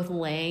both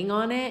laying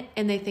on it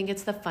and they think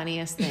it's the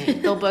funniest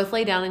thing. They'll both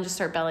lay down and just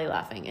start belly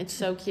laughing. It's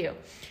so cute.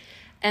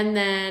 And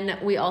then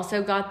we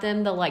also got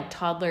them the like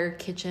toddler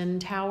kitchen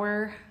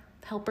tower,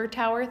 helper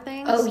tower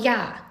things. Oh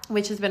yeah.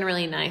 Which has been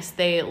really nice.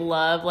 They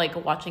love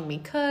like watching me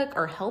cook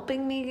or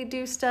helping me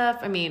do stuff.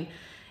 I mean,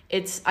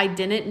 I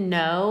didn't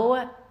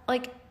know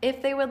like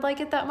if they would like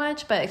it that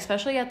much, but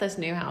especially at this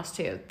new house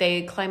too.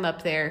 They climb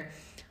up there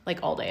like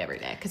all day, every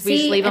day. Cause we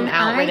just leave them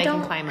out where they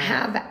can climb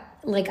up.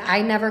 Like,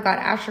 I never got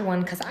Asher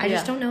one because I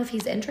just don't know if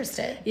he's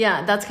interested.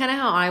 Yeah, that's kind of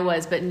how I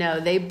was. But no,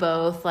 they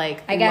both,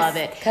 like, love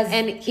it.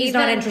 And he's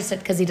not interested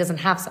because he doesn't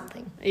have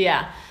something.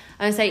 Yeah.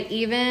 I would say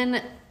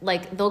even,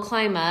 like, they'll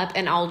climb up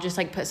and I'll just,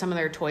 like, put some of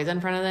their toys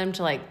in front of them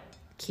to, like,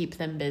 keep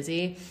them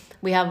busy.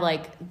 We have,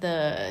 like, we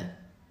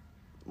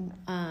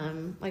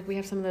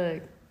have some of the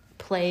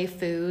play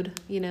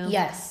food, you know?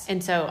 Yes.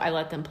 And so I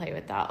let them play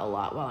with that a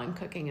lot while I'm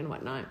cooking and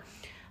whatnot.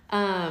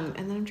 And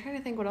then I'm trying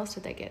to think, what else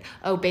did they get?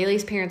 Oh,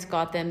 Bailey's parents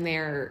got them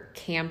their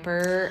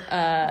camper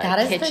that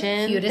is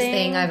kitchen the cutest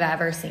thing I've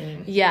ever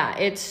seen. Yeah,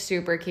 it's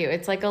super cute.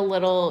 It's like a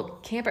little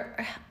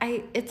camper.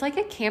 It's like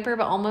a camper,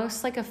 but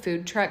almost like a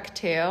food truck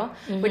too,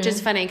 which is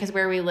funny because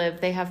where we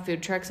live, they have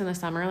food trucks in the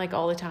summer like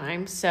all the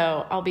time.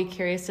 So I'll be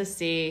curious to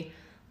see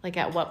like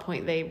at what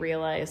point they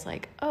realize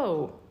like,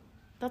 oh,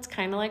 that's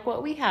kind of like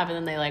what we have. And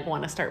then they like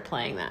want to start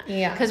playing that.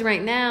 Yeah. Because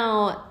right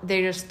now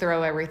they just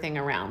throw everything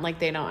around. Like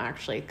they don't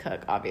actually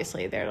cook.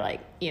 Obviously they're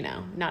like, you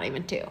know, not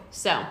even 2.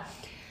 So,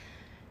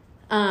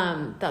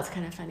 that's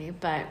kind of funny.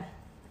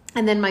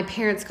 And then my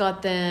parents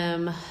got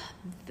them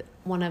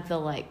one of the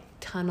like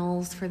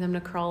tunnels for them to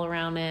crawl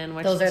around in.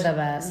 Which those are the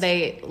best.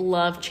 They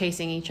love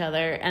chasing each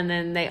other. And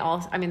then they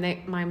also,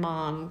 my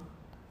mom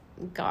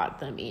got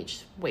them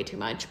each way too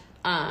much.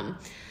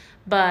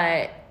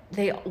 But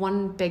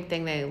one big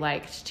thing they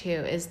liked too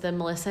is the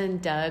Melissa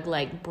and Doug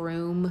like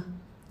broom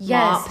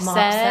mop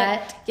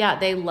set. Yeah,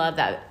 they love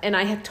that. And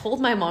I had told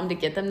my mom to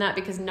get them that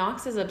because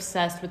Knox is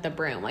obsessed with the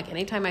broom. Like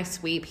anytime I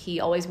sweep, he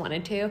always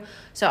wanted to.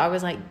 So I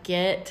was like,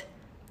 get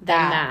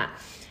them that.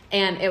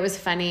 And it was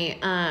funny.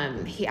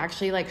 He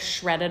actually like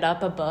shredded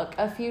up a book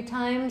a few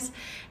times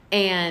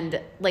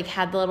and like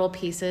had the little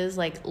pieces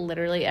like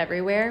literally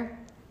everywhere.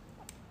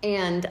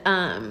 And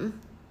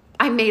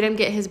I made him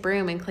get his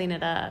broom and clean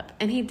it up.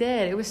 And he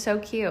did. It was so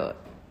cute.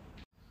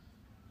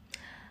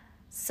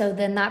 So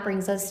then that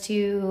brings us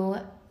to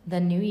the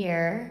new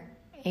year.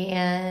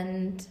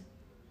 And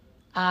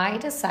I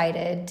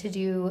decided to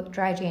do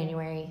dry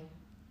January.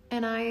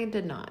 And I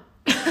did not.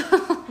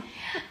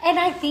 And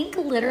I think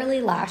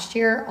literally last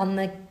year on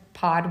the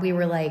pod, we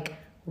were like,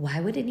 why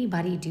would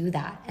anybody do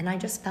that? And I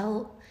just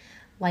felt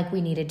like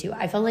we needed to.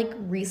 I felt like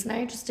Reese and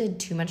I just did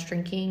too much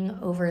drinking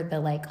over the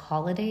like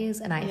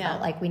holidays and I felt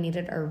like we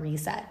needed a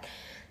reset.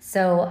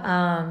 So,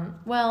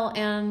 well,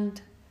 and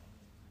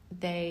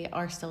they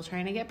are still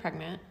trying to get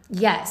pregnant.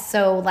 Yes.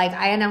 So like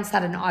I announced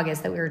that in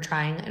August that we were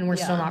trying and we're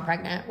still not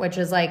pregnant, which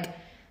is like,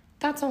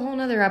 that's a whole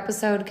nother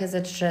episode because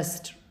it's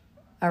just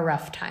a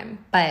rough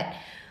time. But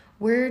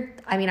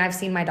I've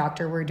seen my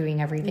doctor. We're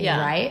doing everything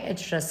right.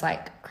 It's just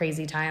like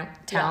crazy town.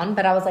 Yeah.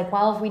 But I was like,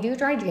 well, if we do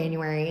dry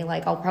January,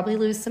 like I'll probably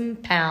lose some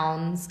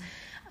pounds.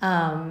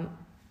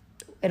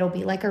 It'll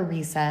be like a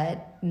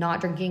reset. Not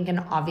drinking can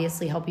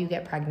obviously help you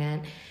get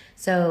pregnant.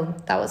 So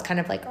that was kind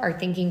of like our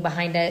thinking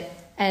behind it.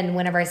 And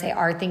whenever I say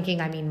our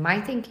thinking, I mean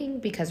my thinking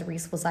because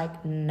Reese was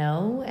like,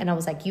 no. And I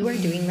was like, you are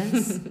doing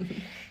this.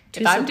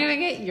 If I'm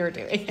doing it, you're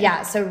doing it.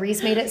 Yeah. So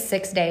Reese made it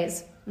 6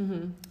 days.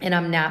 And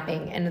I'm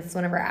napping, and it's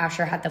whenever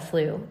Asher had the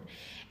flu,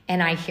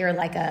 and I hear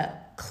like a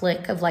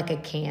click of like a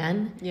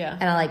can,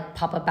 and I like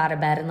pop up out of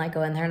bed and like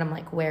go in there, and I'm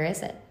like, where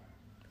is it?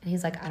 And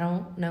he's like, I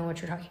don't know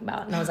what you're talking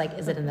about. And I was like,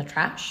 is it in the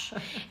trash?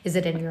 Is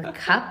it in your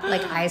cup?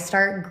 Like I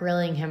start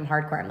grilling him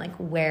hardcore. I'm like,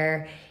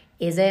 where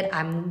is it?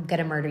 I'm going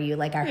to murder you.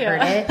 Like, I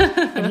heard it.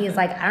 And he's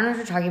like, I don't know what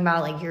you're talking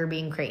about. Like, you're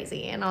being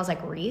crazy. And I was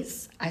like,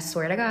 Reese, I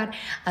swear to God.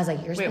 I was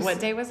like, Wait, what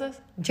day was this?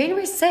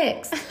 January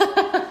 6th.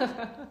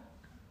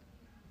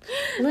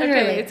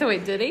 Literally. Okay, so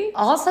wait, did he?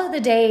 Also the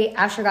day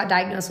Asher got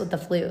diagnosed with the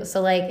flu.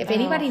 So, like, if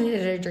anybody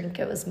needed a drink,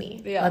 it was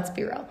me. Yeah. Let's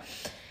be real.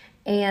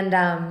 And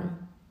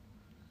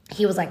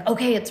he was like,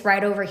 okay, it's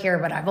right over here,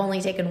 but I've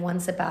only taken one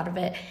sip out of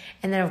it.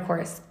 And then, of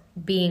course,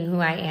 being who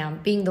I am,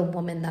 being the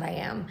woman that I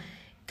am,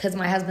 because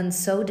my husband's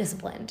so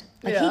disciplined.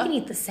 Like, he can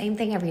eat the same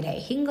thing every day.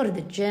 He can go to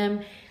the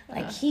gym.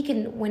 Like, he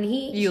can, when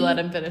You let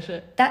him finish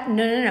it?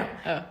 No.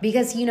 Oh.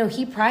 Because, you know,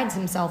 he prides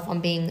himself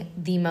on being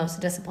the most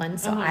disciplined.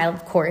 So I,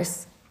 of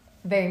course,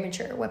 very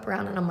mature, whip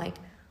around, and I'm like,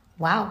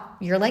 wow,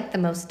 you're like the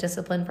most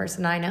disciplined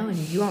person I know, and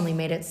you only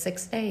made it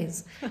 6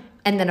 days.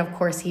 And then, of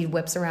course, he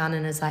whips around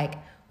and is like,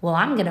 well,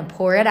 I'm going to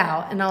pour it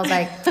out. And I was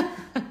like,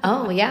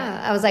 oh,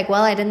 yeah. I was like,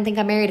 well, I didn't think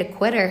I married a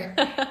quitter.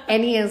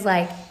 And he is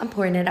like, I'm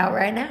pouring it out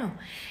right now.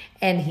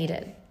 And he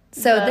did.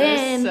 So that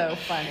then is so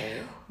funny.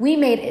 We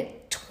made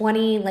it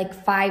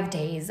 5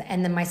 days.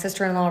 And then my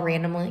sister-in-law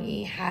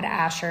randomly had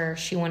Asher.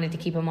 She wanted to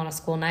keep him on a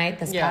school night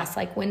this past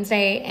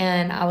Wednesday.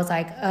 And I was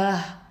like,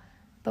 ugh.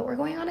 But we're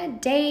going on a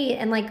date.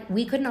 And like,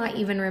 we could not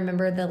even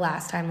remember the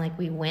last time like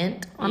we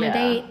went on a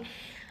date.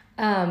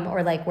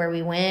 Or like where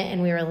we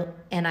went,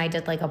 and I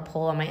did like a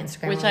poll on my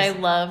Instagram. Which I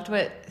loved,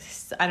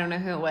 I don't know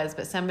who it was,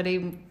 but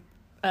somebody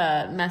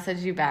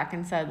messaged you back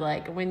and said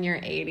like, when you're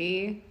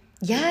 80.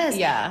 Yes.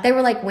 Yeah. They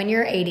were like, when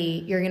you're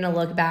 80, you're going to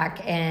look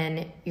back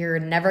and you're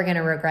never going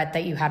to regret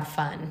that you had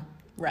fun.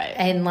 Right.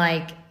 And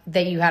like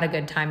that you had a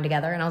good time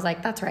together. And I was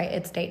like, that's right.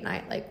 It's date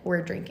night. Like,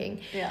 we're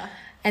drinking. Yeah.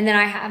 And then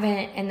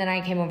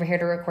I came over here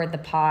to record the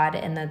pod,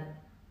 and the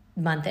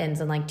month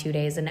ends in like 2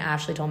 days, and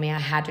Ashley told me I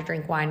had to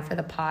drink wine for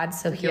the pod,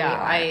 so here we are.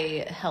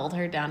 I held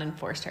her down and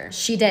forced her.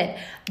 She did.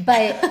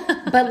 But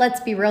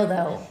let's be real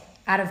though,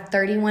 out of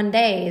 31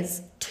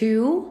 days,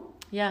 2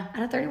 out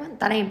of 31,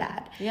 that ain't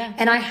bad. Yeah.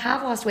 And I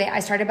have lost weight.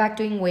 I started back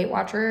doing Weight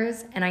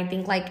Watchers, and I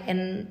think like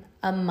in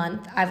a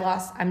month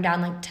I'm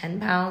down like 10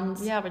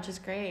 pounds. Yeah, which is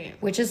great.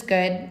 Which is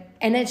good.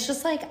 And it's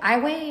just like I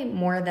weigh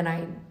more than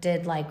I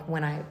did like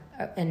when I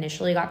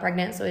initially got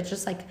pregnant, so it's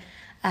just like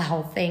a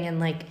health thing. And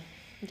like,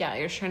 yeah,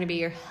 you're trying to be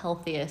your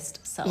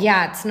healthiest self.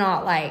 Yeah, it's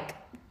not like,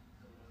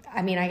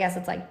 I mean, I guess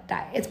it's like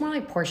that. It's more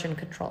like portion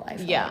control, I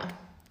feel like.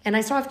 And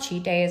I still have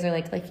cheat days, or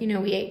like, you know,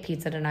 we ate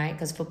pizza tonight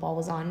because football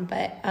was on.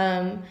 But,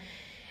 and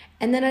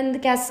then I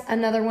guess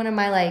another one of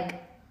my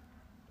like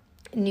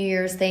New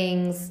Year's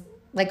things,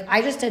 like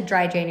I just did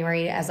dry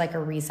January as like a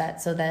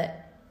reset, so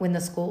that when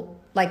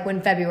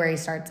when February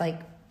starts, like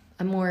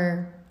I'm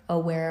more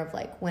aware of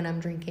like when I'm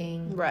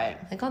drinking. Right.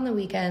 Like on the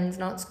weekends,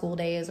 not school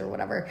days or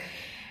whatever.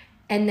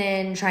 And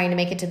then trying to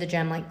make it to the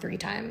gym like 3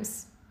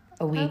 times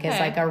a week is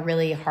like a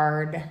really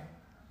hard,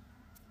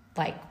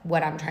 like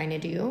what I'm trying to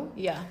do.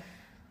 Yeah.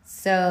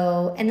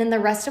 So, and then the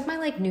rest of my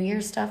like New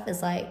Year's stuff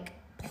is like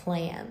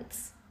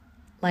plans.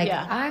 Like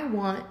I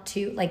want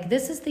to, like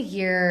this is the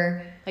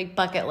year. Like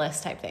bucket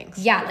list type things.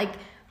 Yeah. Like,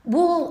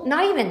 well,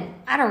 not even,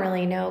 I don't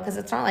really know because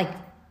it's not like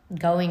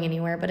going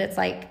anywhere, but it's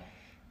like,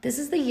 this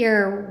is the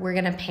year we're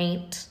going to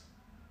paint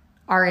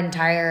our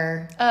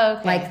entire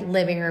like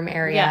living room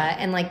area.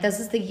 And like, this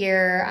is the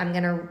year I'm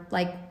going to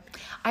like.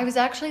 I was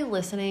actually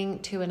listening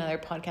to another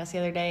podcast the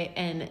other day,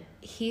 and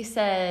he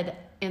said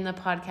in the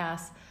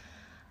podcast,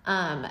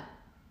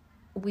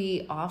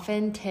 we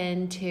often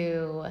tend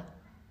to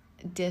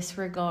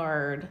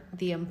disregard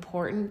the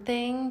important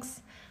things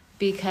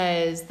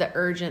because the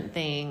urgent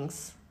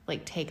things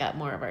like take up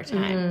more of our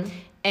time. Mm-hmm.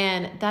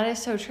 And that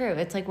is so true.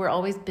 It's like we're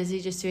always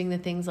busy just doing the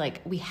things like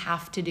we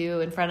have to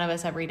do in front of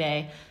us every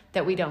day,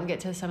 that we don't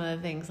get to some of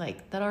the things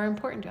like that are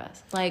important to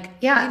us. Like,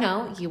 you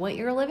know, you want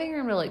your living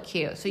room to look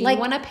cute, so you like,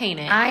 want to paint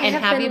it. And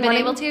have you been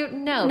able to?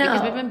 No,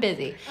 because we've been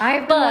busy.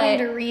 I've been wanting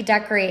to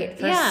redecorate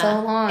for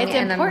so long. It's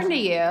important to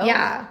you.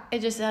 Yeah. It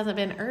just hasn't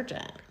been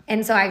urgent.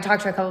 And so I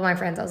talked to a couple of my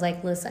friends. I was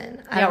like,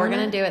 listen. We're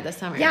going to do it this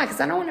summer. Yeah, because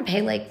I don't want to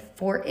pay like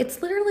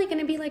it's literally going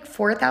to be like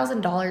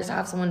 $4,000 to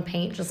have someone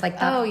paint just like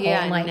that. Oh,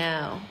 yeah, like,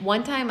 no.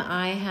 One time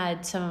I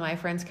had some of my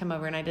friends come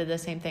over and I did the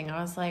same thing.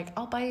 I was like,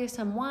 I'll buy you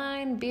some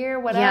wine, beer,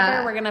 whatever.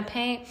 Yeah. We're going to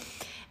paint.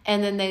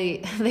 And then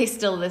they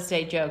still to this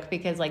day joke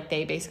because like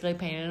they basically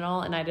painted it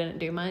all and I didn't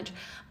do much.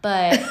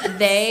 But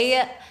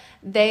they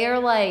are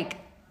like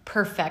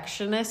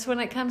perfectionists when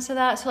it comes to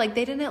that. So like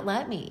they didn't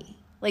let me.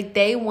 Like,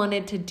 they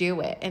wanted to do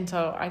it, and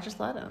so I just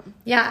let them.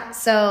 Yeah,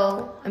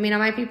 so, I mean, I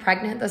might be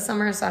pregnant this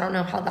summer, so I don't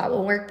know how that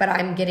will work, but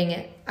I'm getting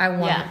it. I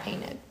want to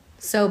paint it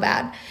so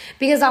bad.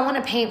 Because I want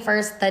to paint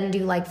first, then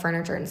do, like,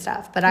 furniture and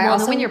stuff. But I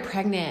also... when you're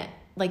pregnant,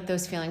 like,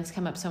 those feelings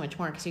come up so much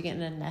more because you get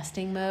in a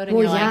nesting mode, and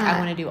you're like, I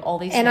want to do all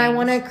these things. And I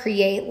want to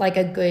create, like,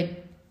 a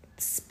good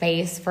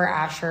space for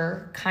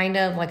Asher, kind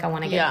of. Like, I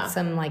want to get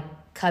some, like,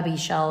 cubby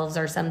shelves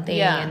or something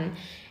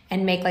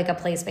and make, like, a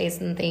play space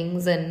and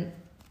things, and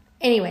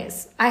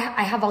anyways,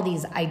 I have all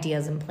these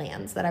ideas and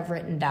plans that I've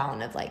written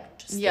down of like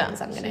just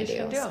things I'm going to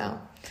do. So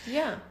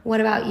yeah.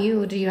 What about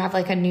you? Do you have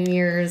like a New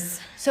Year's?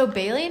 So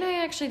Bailey and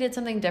I actually did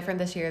something different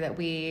this year that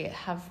we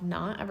have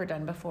not ever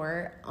done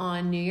before.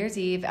 On New Year's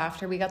Eve,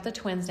 after we got the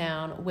twins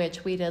down,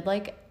 which we did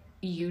like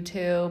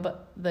YouTube,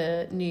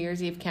 the New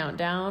Year's Eve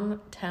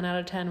countdown, 10 out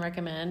of 10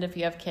 recommend if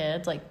you have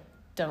kids, like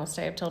don't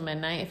stay up till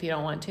midnight if you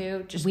don't want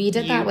to. Just we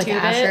did that with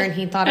Asher and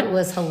he thought it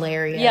was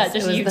hilarious. Yeah,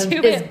 just it was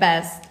YouTube his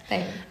best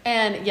thing.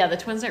 And yeah, the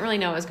twins didn't really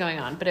know what was going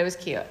on, but it was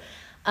cute.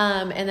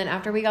 And then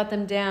after we got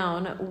them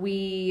down,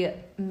 we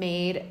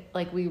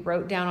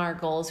wrote down our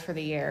goals for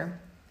the year.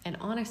 And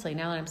honestly,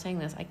 now that I'm saying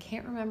this, I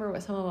can't remember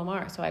what some of them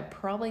are. So I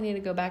probably need to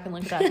go back and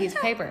look at that piece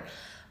of paper.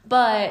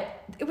 But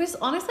it was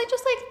honestly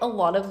just like a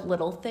lot of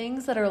little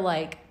things that are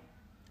like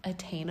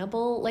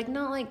attainable, like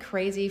not like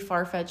crazy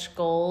far-fetched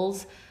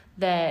goals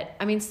that,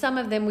 I mean, some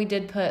of them we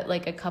did put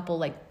like a couple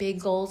like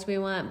big goals we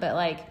want, but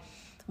like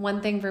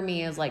one thing for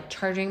me is like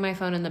charging my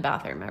phone in the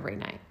bathroom every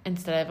night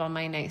instead of on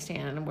my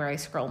nightstand where I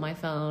scroll my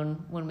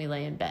phone when we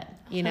lay in bed,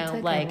 you know,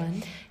 like,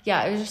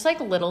 yeah, it was just like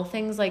little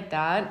things like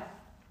that.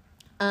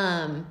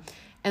 And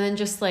then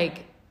just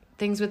like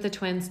things with the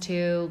twins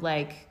too,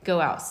 like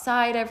go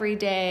outside every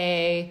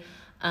day.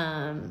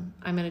 I'm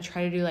going to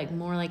try to do like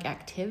more like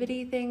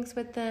activity things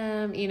with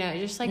them, you know,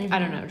 just like, I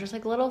don't know, just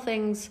like little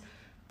things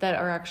that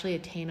are actually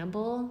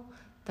attainable.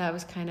 That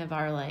was kind of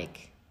our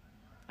like,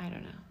 I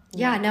don't know.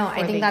 Yeah, no,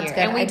 I think that's year.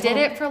 good. And we did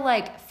it for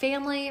like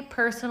family,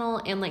 personal,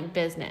 and like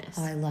business.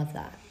 Oh, I love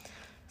that.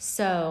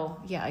 So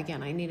yeah,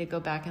 again, I need to go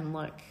back and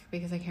look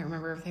because I can't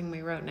remember everything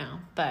we wrote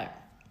now, but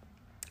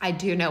I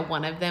do know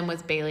one of them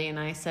was Bailey and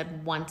I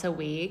said once a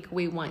week,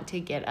 we want to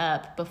get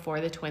up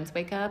before the twins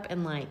wake up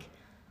and like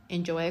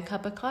enjoy a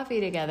cup of coffee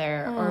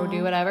together or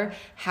do whatever.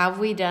 Have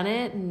we done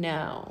it?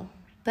 No.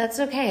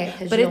 That's okay.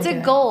 But it's a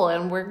goal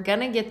and we're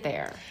going to get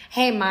there.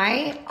 Hey,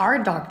 our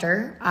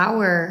doctor,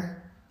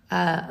 our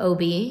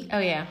OB. Oh,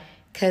 yeah.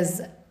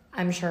 Because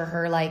I'm sure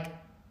her like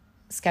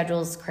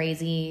schedule's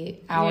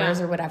crazy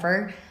hours or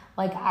whatever.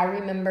 Like I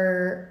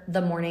remember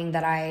the morning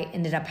that I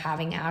ended up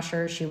having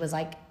Asher, she was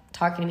like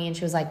talking to me and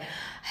she was like,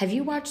 have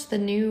you watched the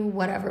new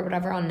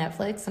whatever on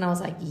Netflix? And I was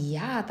like,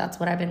 yeah,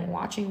 that's what I've been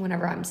watching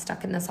whenever I'm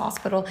stuck in this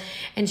hospital.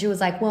 And she was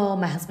like, well,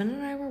 my husband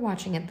and I were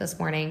watching it this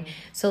morning.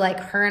 So like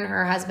her and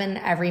her husband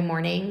every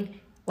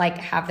morning like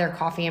have their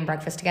coffee and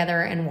breakfast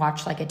together and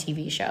watch like a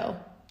TV show,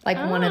 like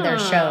one of their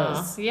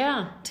shows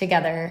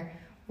together,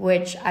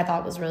 which I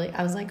thought was really,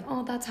 I was like,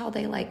 oh, that's how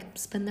they like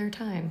spend their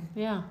time.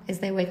 Yeah. Is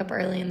they wake up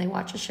early and they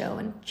watch a show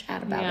and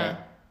chat about it.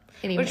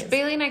 Anyways. Which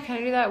Bailey and I kind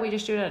of do that. We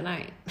just do it at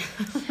night.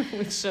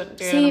 We shouldn't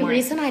do it. See,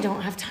 reason I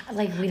don't have time.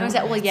 Like we don't.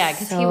 Well, yeah,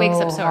 because he wakes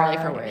up so early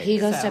for work. He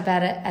goes to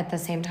bed at the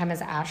same time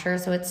as Asher,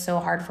 so it's so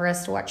hard for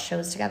us to watch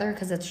shows together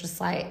because it's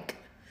just like,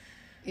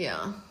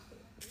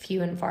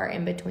 few and far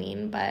in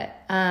between. But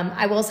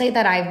I will say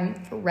that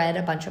I've read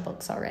a bunch of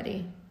books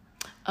already.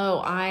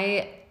 Oh,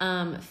 I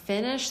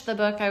finished the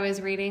book I was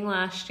reading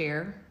last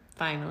year.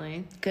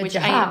 Finally, good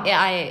job.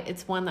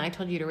 It's one that I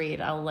told you to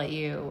read. I'll let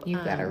you. You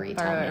gotta read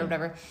borrow it or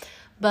whatever.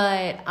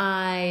 But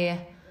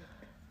I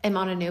am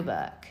on a new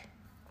book.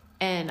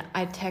 And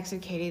I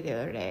texted Katie the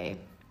other day,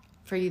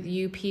 for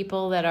you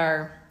people that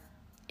are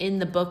in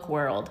the book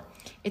world,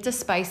 it's a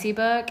spicy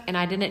book. And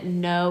I didn't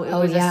know it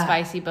was a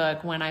spicy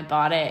book when I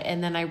bought it.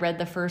 And then I read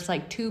the first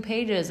like 2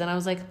 pages and I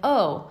was like,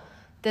 oh,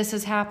 this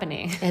is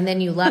happening. And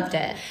then you loved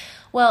it.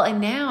 Well,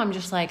 and now I'm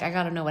just like, I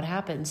got to know what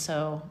happens.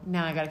 So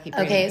now I got to keep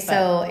reading. Okay,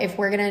 so if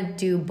we're going to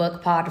do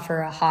book pod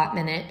for a hot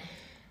minute,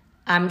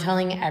 I'm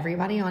telling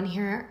everybody on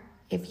here,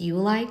 if you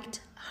liked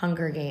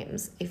Hunger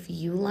Games, if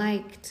you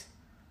liked,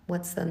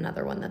 what's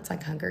another one that's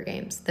like Hunger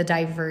Games? The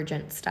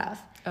Divergent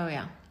stuff. Oh,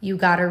 yeah. You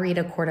got to read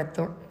A Court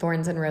of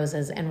Thorns and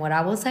Roses. And what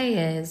I will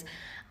say is,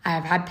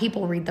 I've had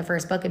people read the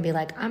first book and be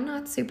like, I'm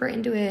not super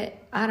into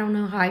it. I don't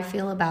know how I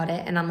feel about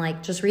it. And I'm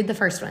like, just read the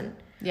first one.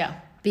 Yeah.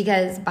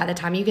 Because by the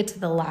time you get to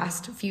the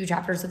last few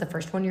chapters of the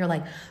first one, you're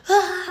like,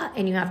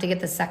 and you have to get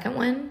the second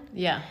one.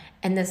 Yeah.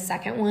 And the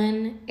second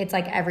one, it's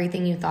like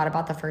everything you thought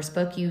about the first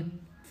book, you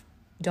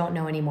don't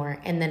know anymore.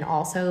 And then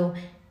also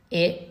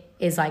it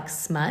is like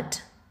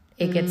smut.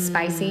 It gets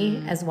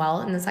spicy as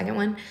well in the second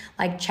one.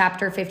 Like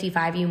chapter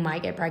 55, you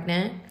might get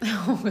pregnant.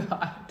 Oh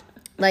God.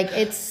 Like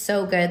it's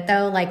so good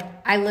though. Like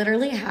I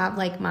literally have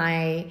like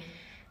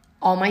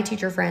all my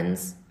teacher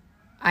friends,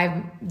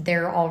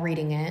 they're all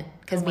reading it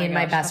because me and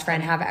my best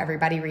friend have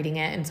everybody reading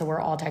it. And so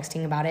we're all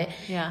texting about it.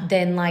 Yeah.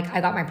 Then like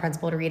I got my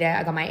principal to read it.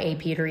 I got my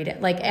AP to read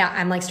it. Like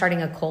I'm like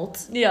starting a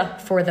cult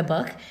for the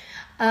book.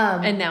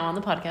 And now on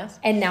the podcast.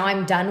 And now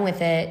I'm done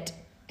with it.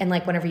 And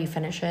like whenever you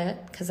finish it,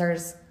 because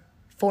there's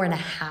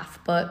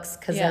 4.5 books,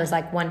 because there's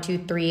like 1, 2,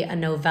 3, a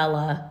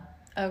novella.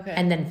 Okay.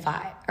 And then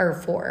 5 or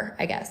 4,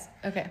 I guess.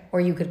 Okay.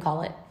 Or you could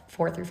call it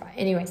 4 through 5.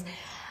 Anyways,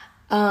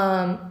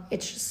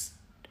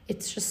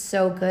 it's just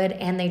so good.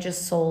 And they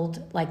just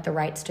sold like the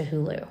rights to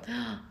Hulu.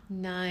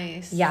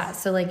 Nice. Yeah.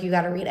 So like you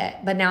got to read it.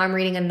 But now I'm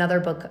reading another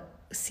book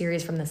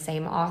series from the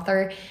same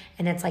author,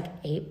 and it's like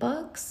 8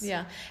 books.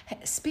 Yeah.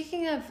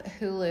 Speaking of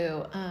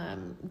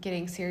Hulu,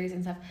 getting series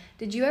and stuff,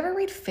 did you ever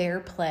read Fair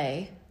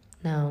Play?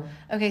 No.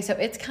 Okay, so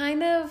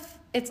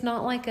it's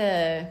not like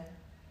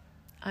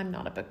I'm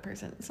not a book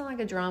person. It's not like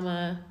a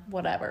drama,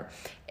 whatever.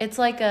 It's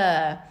like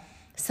a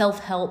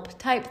self-help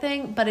type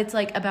thing, but it's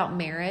like about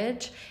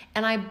marriage.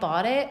 And I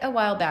bought it a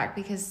while back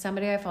because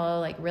somebody I follow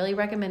like really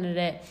recommended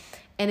it.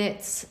 And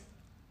it's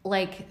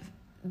like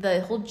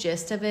the whole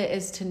gist of it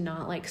is to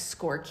not like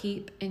score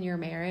keep in your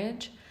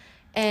marriage.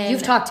 And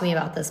you've talked to me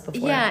about this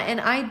before. Yeah,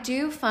 and I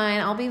do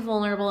find, I'll be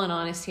vulnerable and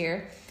honest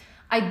here,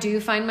 I do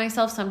find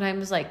myself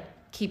sometimes like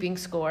keeping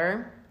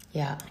score.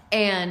 Yeah.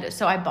 And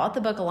so I bought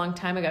the book a long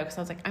time ago because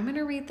I was like, I'm going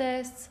to read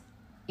this,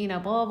 blah,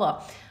 blah,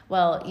 blah.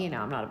 Well,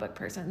 I'm not a book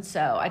person,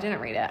 so I didn't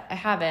read it. I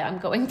have it. I'm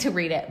going to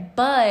read it.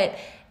 But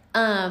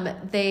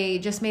they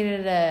just made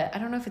it I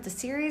don't know if it's a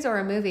series or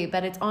a movie,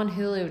 but it's on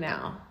Hulu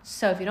now.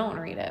 So if you don't want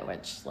to read it,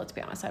 which let's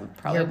be honest, You're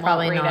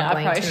probably not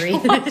going to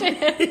read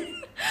it.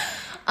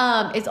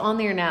 It's on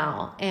there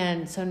now.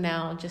 And so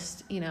now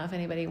just, if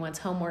anybody wants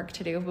homework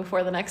to do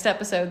before the next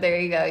episode, there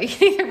you go. You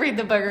can either read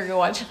the book or go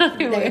watch it on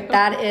Hulu.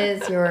 That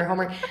is your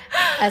homework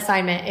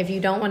assignment. If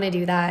you don't want to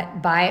do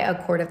that, buy A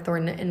Court of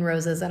Thorns and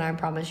Roses, and I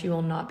promise you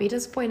will not be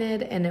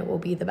disappointed, and it will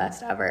be the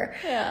best ever.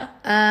 Yeah.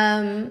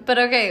 But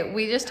okay,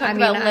 we just talked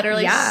about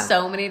literally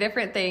so many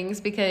different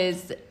things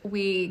because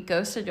we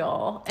ghosted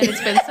y'all, and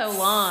it's been so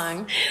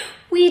long.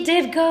 We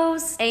did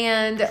ghost.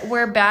 And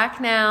we're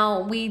back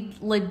now.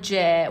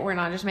 We're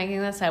not just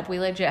making this up. We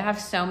legit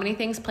have so many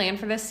things planned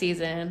for this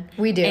season.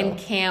 We do. And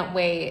can't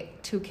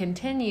wait to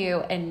continue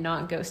and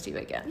not ghost you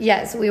again.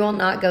 Yes, we will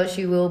not ghost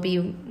you. We will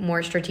be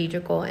more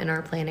strategical in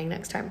our planning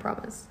next time,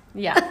 promise.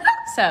 Yeah.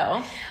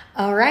 So.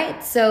 All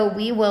right. So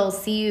we will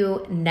see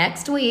you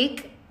next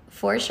week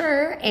for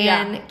sure.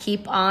 And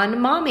keep on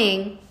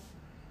momming.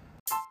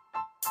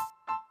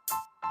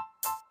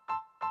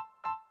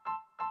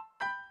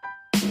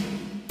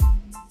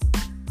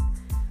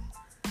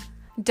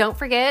 Don't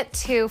forget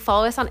to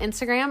follow us on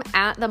Instagram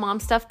at the Mom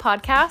Stuff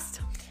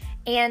Podcast.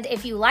 And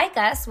if you like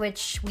us,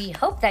 which we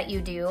hope that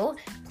you do,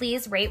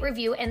 please rate,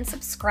 review, and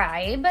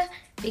subscribe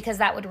because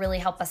that would really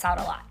help us out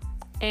a lot.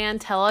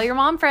 And tell all your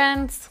mom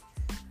friends.